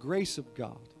fail of the grace of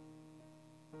God,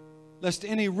 lest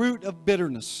any root of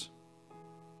bitterness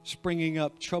springing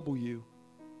up trouble you,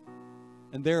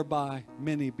 and thereby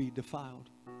many be defiled.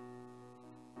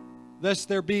 Lest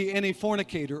there be any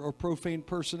fornicator or profane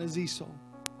person as Esau,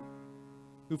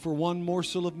 who for one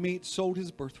morsel of meat sold his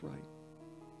birthright.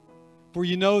 For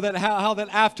you know that how that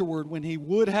afterward, when he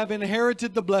would have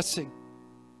inherited the blessing,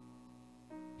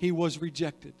 he was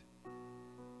rejected,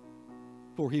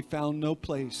 for he found no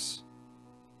place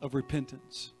of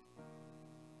repentance,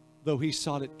 though he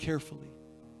sought it carefully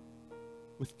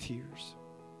with tears.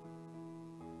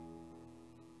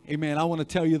 Amen. I want to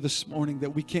tell you this morning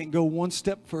that we can't go one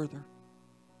step further.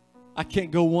 I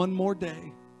can't go one more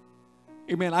day.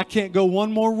 Amen. I can't go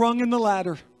one more rung in the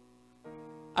ladder.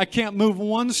 I can't move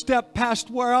one step past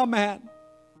where I'm at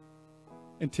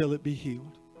until it be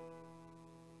healed.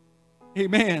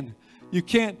 Amen. You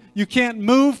can't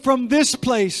move from this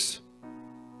place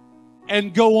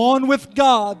and go on with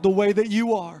God the way that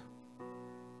you are.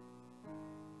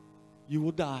 You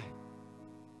will die.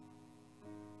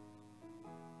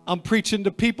 I'm preaching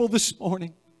to people this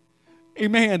morning.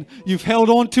 Amen. You've held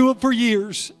on to it for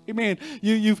years. Amen.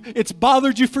 It's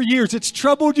bothered you for years. It's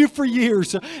troubled you for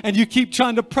years. And you keep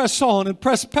trying to press on and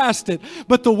press past it.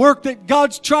 But the work that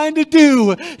God's trying to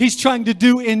do, He's trying to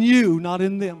do in you, not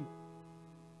in them.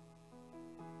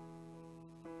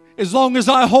 As long as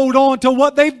I hold on to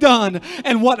what they've done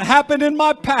and what happened in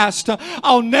my past,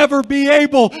 I'll never be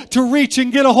able to reach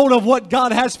and get a hold of what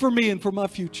God has for me and for my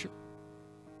future.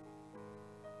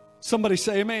 Somebody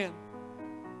say amen.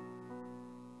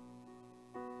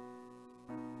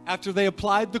 After they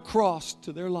applied the cross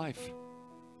to their life,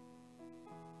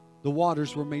 the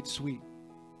waters were made sweet.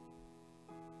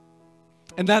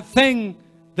 And that thing,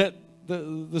 that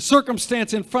the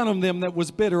circumstance in front of them that was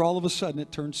bitter, all of a sudden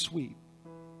it turned sweet.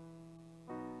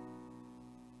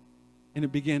 And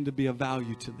it began to be of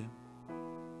value to them.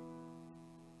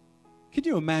 Can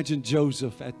you imagine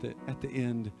Joseph at the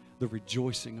end, the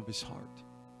rejoicing of his heart?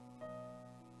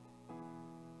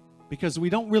 Because we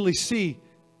don't really see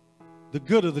the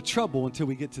good of the trouble until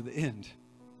we get to the end.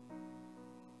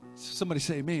 Somebody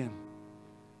say amen.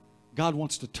 God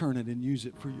wants to turn it and use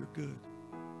it for your good.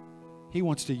 He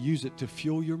wants to use it to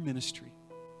fuel your ministry.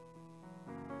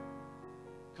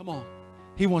 Come on.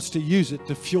 He wants to use it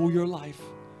to fuel your life,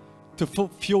 to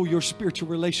fuel your spiritual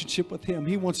relationship with Him.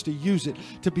 He wants to use it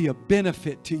to be a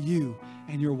benefit to you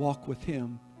and your walk with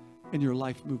Him and your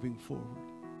life moving forward.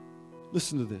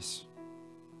 Listen to this.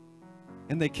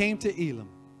 And they came to Elim.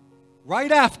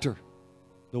 Right after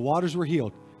the waters were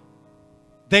healed.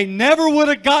 They never would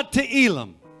have got to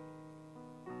Elim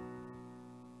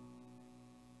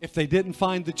if they didn't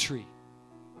find the tree.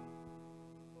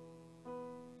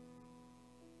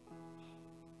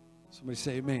 Somebody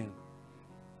say amen.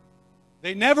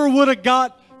 They never would have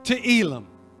got to Elim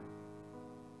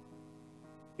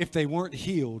if they weren't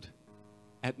healed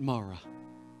at Marah.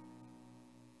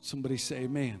 Somebody say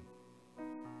amen.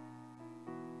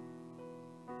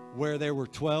 Where there were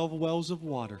 12 wells of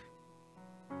water.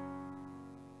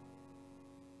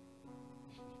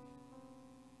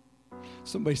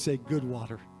 Somebody say good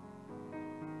water.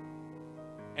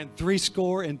 And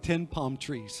 70 palm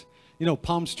trees. You know,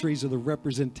 palm trees are the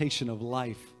representation of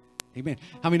life. Amen.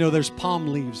 How many know there's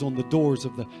palm leaves on the doors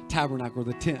of the tabernacle or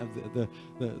the tent of the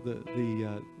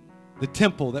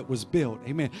temple that was built?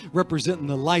 Amen. Representing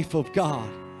the life of God.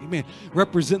 Amen.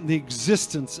 Representing the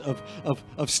existence of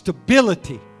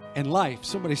stability and life.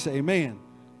 Somebody say amen.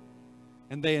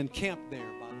 And they encamped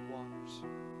there by the waters.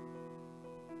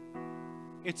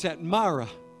 It's at Marah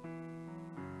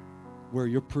where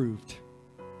you're proved.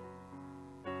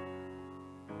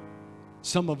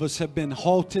 Some of us have been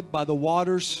halted by the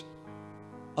waters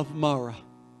of Marah.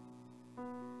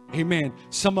 Amen.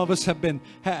 Some of us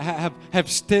have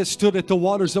stood at the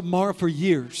waters of Marah for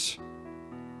years.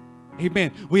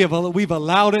 Amen. We've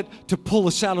allowed it to pull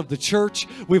us out of the church.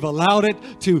 We've allowed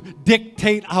it to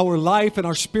dictate our life and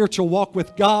our spiritual walk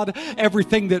with God.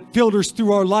 Everything that filters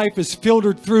through our life is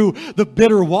filtered through the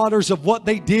bitter waters of what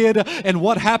they did and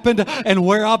what happened and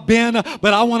where I've been.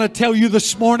 But I want to tell you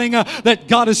this morning that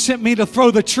God has sent me to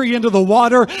throw the tree into the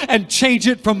water and change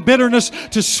it from bitterness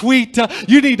to sweet.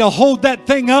 You need to hold that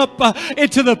thing up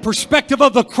into the perspective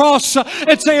of the cross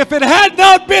and say, if it had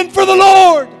not been for the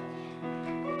Lord,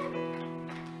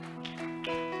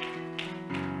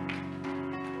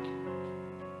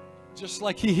 just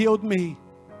like He healed me,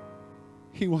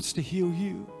 He wants to heal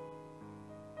you.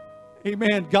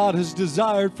 Amen. God has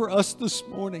desired for us this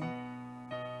morning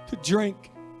to drink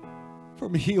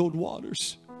from healed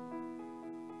waters.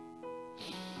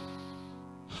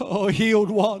 Oh, healed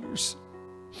waters.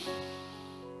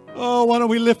 Oh, why don't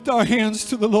we lift our hands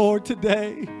to the Lord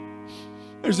today?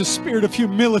 There's a spirit of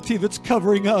humility that's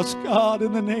covering us, God,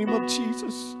 in the name of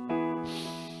Jesus.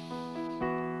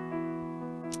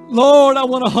 Lord, I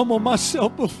want to humble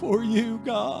myself before you,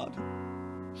 God.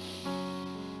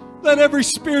 Let every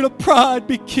spirit of pride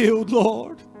be killed,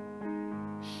 Lord.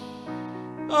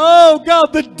 Oh,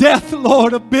 God, the death,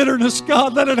 Lord, of bitterness,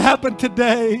 God, let it happen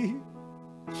today.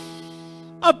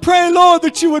 I pray, Lord,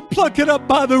 that you would pluck it up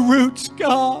by the roots,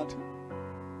 God.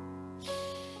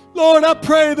 Lord, I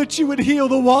pray that you would heal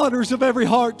the waters of every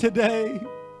heart today.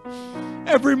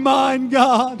 Every mind,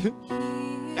 God.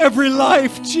 Every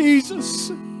life,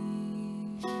 Jesus.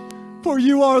 For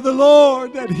you are the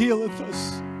Lord that healeth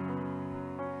us.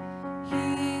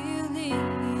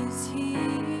 Healing is here.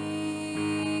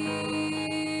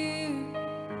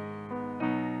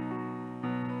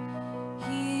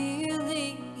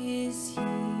 Healing is here.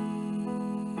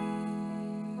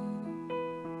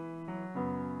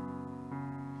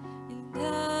 And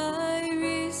I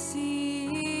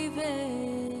receive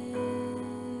it.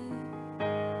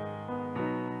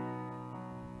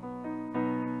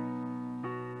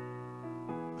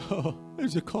 Oh,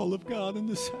 there's a call of God in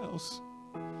this house.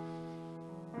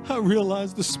 I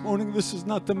realize this morning this is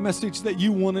not the message that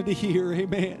you wanted to hear,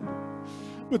 amen.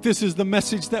 But this is the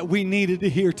message that we needed to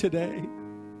hear today.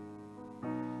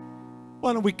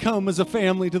 Why don't we come as a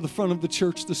family to the front of the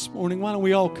church this morning? Why don't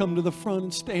we all come to the front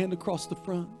and stand across the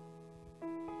front?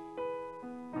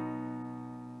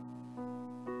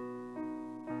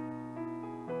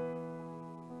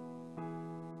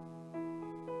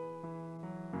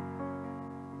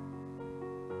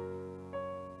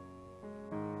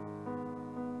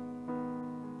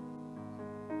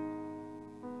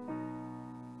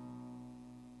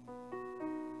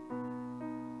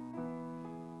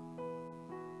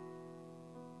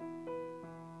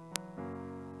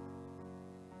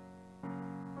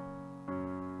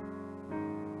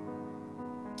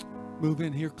 Move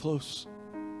in here close.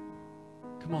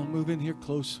 Come on, move in here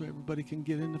close so everybody can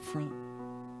get in the front.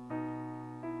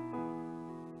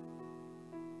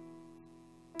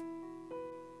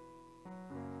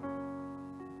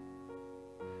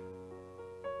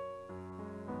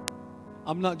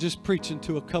 I'm not just preaching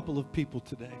to a couple of people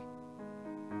today.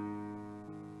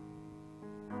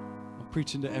 I'm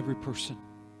preaching to every person.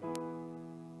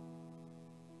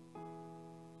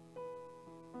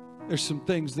 There's some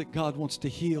things that God wants to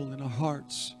heal in our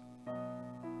hearts.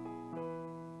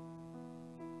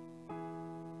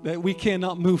 That we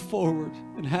cannot move forward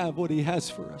and have what He has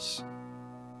for us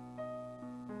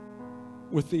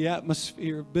with the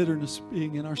atmosphere of bitterness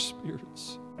being in our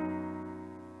spirits.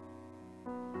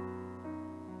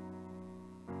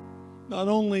 Not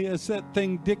only has that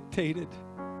thing dictated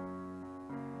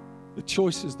the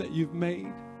choices that you've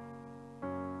made,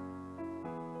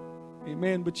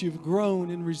 amen, but you've grown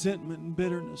in resentment and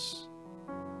bitterness.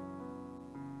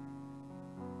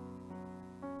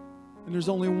 And there's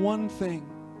only one thing.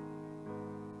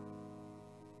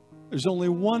 There's only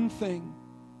one thing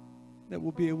that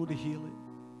will be able to heal it.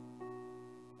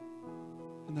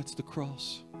 And that's the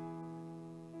cross.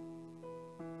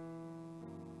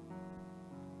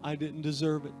 I didn't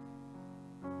deserve it.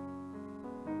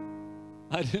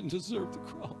 I didn't deserve the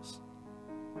cross.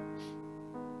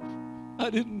 I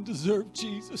didn't deserve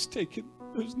Jesus taking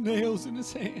those nails in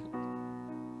His hand.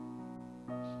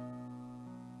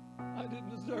 I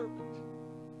didn't deserve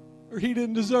it. Or He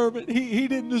didn't deserve it. He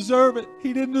didn't deserve it.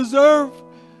 He didn't deserve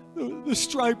the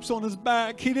stripes on His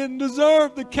back. He didn't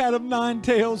deserve the cat of nine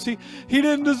tails. He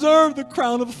didn't deserve the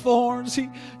crown of thorns. He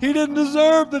didn't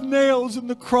deserve the nails and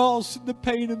the cross and the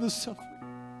pain and the suffering.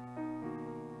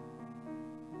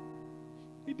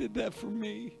 He did that for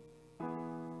me.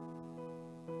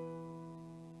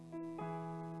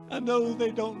 I know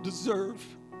they don't deserve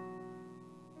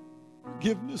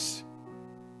forgiveness.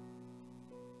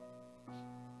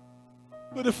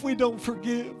 But if we don't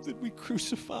forgive, then we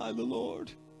crucify the Lord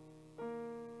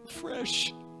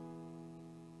afresh.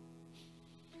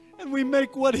 And we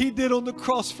make what He did on the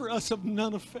cross for us of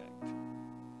none effect.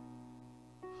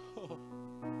 Oh.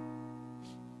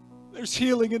 There's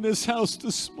healing in this house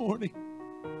this morning.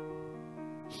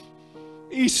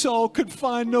 Esau could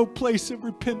find no place of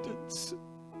repentance.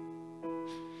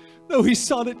 Though he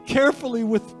sought it carefully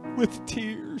with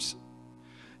tears.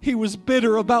 He was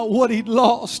bitter about what he'd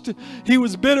lost. He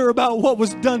was bitter about what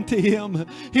was done to him.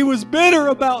 He was bitter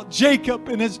about Jacob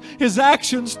and his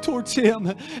actions towards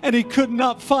him. And he could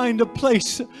not find a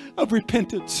place of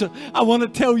repentance. I want to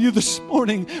tell you this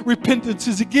morning, repentance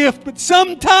is a gift, but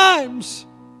sometimes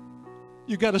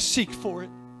you got to seek for it.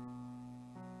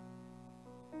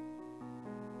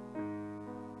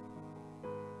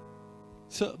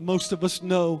 So most of us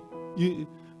know,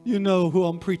 you know who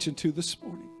I'm preaching to this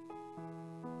morning.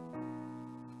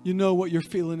 You know what you're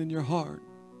feeling in your heart.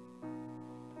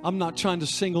 I'm not trying to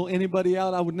single anybody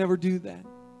out. I would never do that.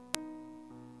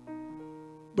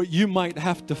 But you might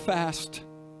have to fast.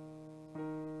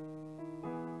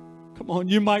 Come on,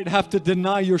 you might have to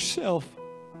deny yourself.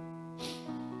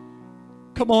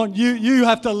 Come on, you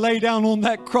have to lay down on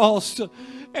that cross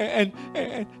and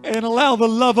allow the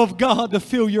love of God to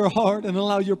fill your heart and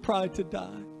allow your pride to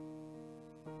die.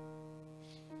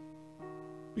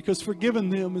 Because forgiving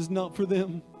them is not for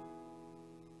them.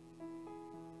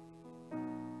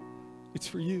 It's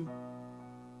for you.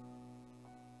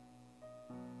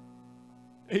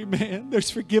 Amen.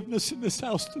 There's forgiveness in this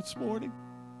house this morning.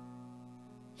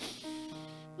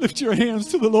 Lift your hands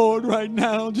to the Lord right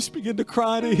now. Just begin to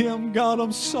cry to Him. God,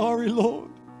 I'm sorry,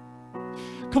 Lord.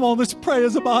 Come on, let's pray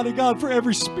as a body, God, for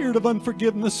every spirit of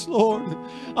unforgiveness, Lord.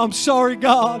 I'm sorry,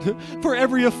 God, for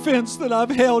every offense that I've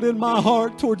held in my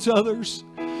heart towards others.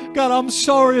 God, I'm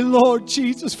sorry, Lord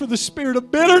Jesus, for the spirit of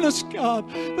bitterness, God,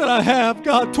 that I have,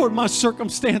 God, toward my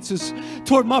circumstances,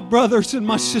 toward my brothers and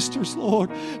my sisters, Lord,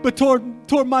 but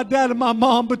toward my dad and my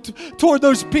mom, but toward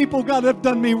those people, God, that have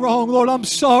done me wrong. Lord, I'm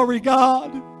sorry,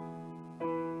 God.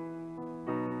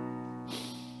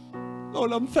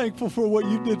 Lord, I'm thankful for what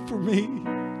you did for me.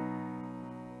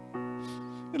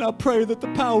 And I pray that the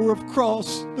power of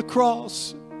the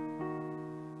cross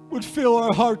would fill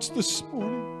our hearts this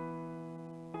morning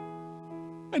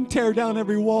and tear down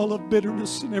every wall of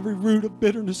bitterness and every root of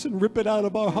bitterness and rip it out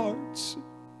of our hearts.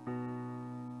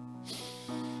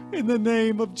 In the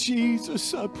name of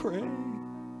Jesus, I pray.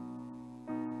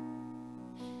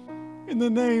 In the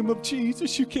name of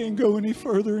Jesus, you can't go any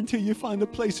further until you find a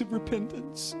place of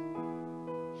repentance.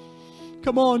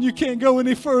 Come on, you can't go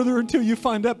any further until you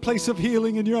find that place of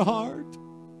healing in your heart.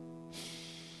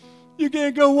 You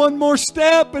can't go one more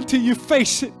step until you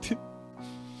face it.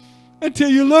 Until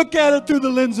you look at it through the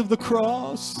lens of the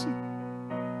cross.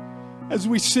 As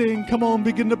we sing, come on,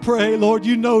 begin to pray. Lord,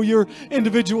 you know your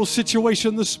individual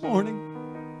situation this morning.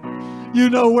 You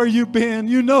know where you've been.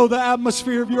 You know the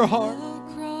atmosphere of your heart.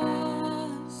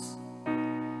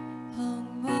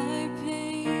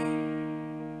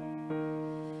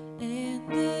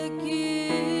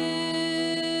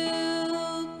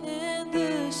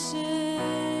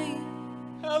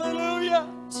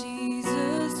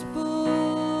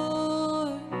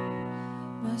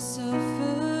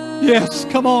 Yes,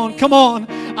 come on, come on.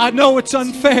 I know it's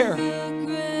unfair,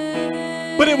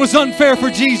 but it was unfair for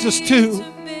Jesus too.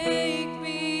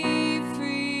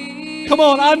 Come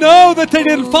on, I know that they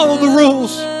didn't follow the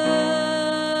rules,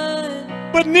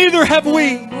 but neither have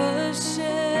we.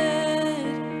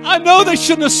 I know they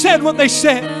shouldn't have said what they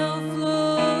said.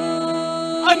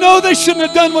 I know they shouldn't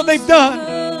have done what they've done,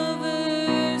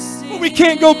 but we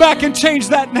can't go back and change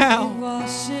that now.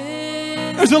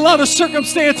 There's a lot of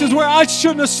circumstances where I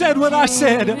shouldn't have said what I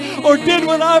said or did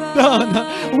what I've done.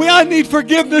 I need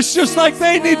forgiveness just like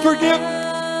they need forgiveness.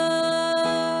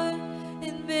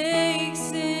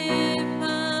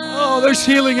 Oh, there's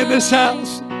healing in this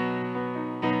house.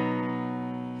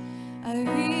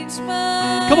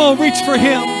 Come on, reach for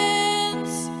Him.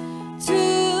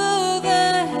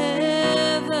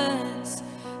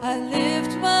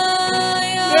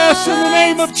 Yes, in the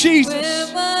name of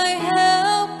Jesus.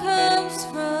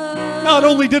 Not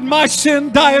only did my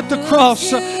sin die at the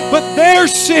cross, but their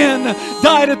sin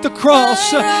died at the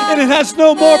cross. And it has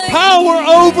no more power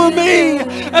over me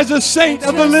as a saint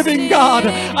of the living God.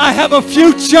 I have a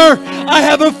future. I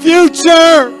have a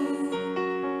future.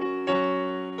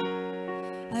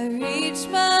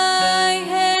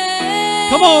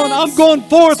 Come on, I'm going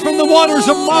forth from the waters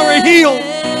of Mara healed.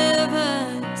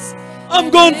 I'm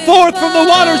going forth from the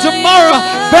waters of Mara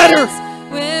better.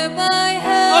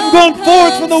 I'm going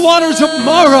forth from the waters of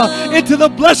Mara into the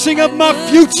blessing of my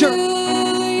future,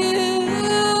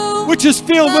 which is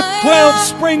filled with 12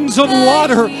 springs of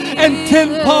water and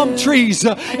 10 palm trees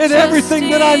and everything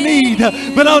that I need.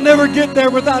 But I'll never get there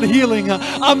without healing.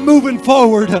 I'm moving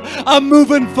forward. I'm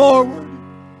moving forward.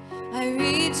 I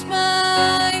reach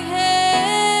my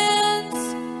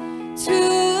hands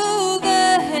to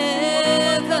the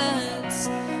heavens.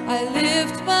 I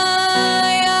lift my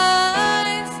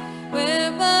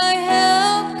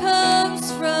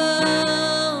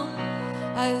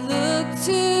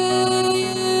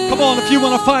Come on, if you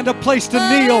want to find a place to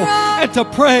kneel and to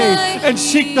pray and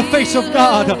seek the face of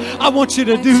God, I want you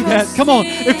to do that. Come on,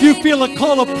 if you feel a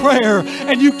call of prayer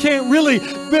and you can't really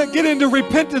get into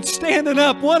repentance, standing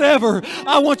up, whatever,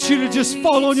 I want you to just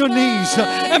fall on your knees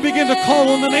and begin to call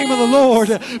on the name of the Lord,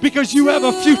 because you have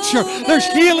a future. There's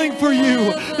healing for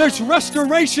you. There's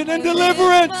restoration and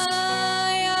deliverance.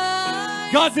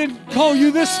 God didn't call you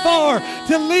this far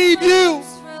to leave you.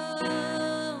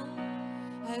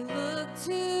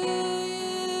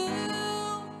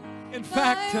 In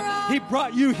fact, He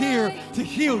brought you here to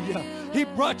heal you. He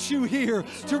brought you here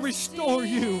to restore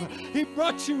you. He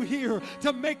brought you here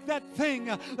to make that thing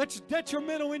that's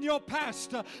detrimental in your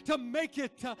past, to make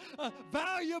it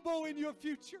valuable in your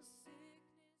future.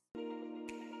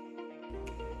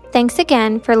 Thanks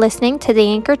again for listening to the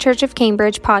Anchor Church of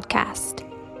Cambridge podcast.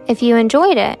 If you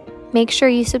enjoyed it, make sure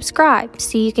you subscribe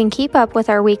so you can keep up with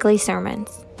our weekly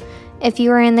sermons. If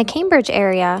you are in the Cambridge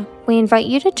area, we invite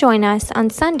you to join us on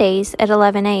Sundays at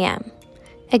 11 a.m.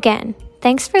 Again,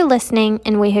 thanks for listening,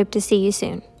 and we hope to see you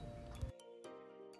soon.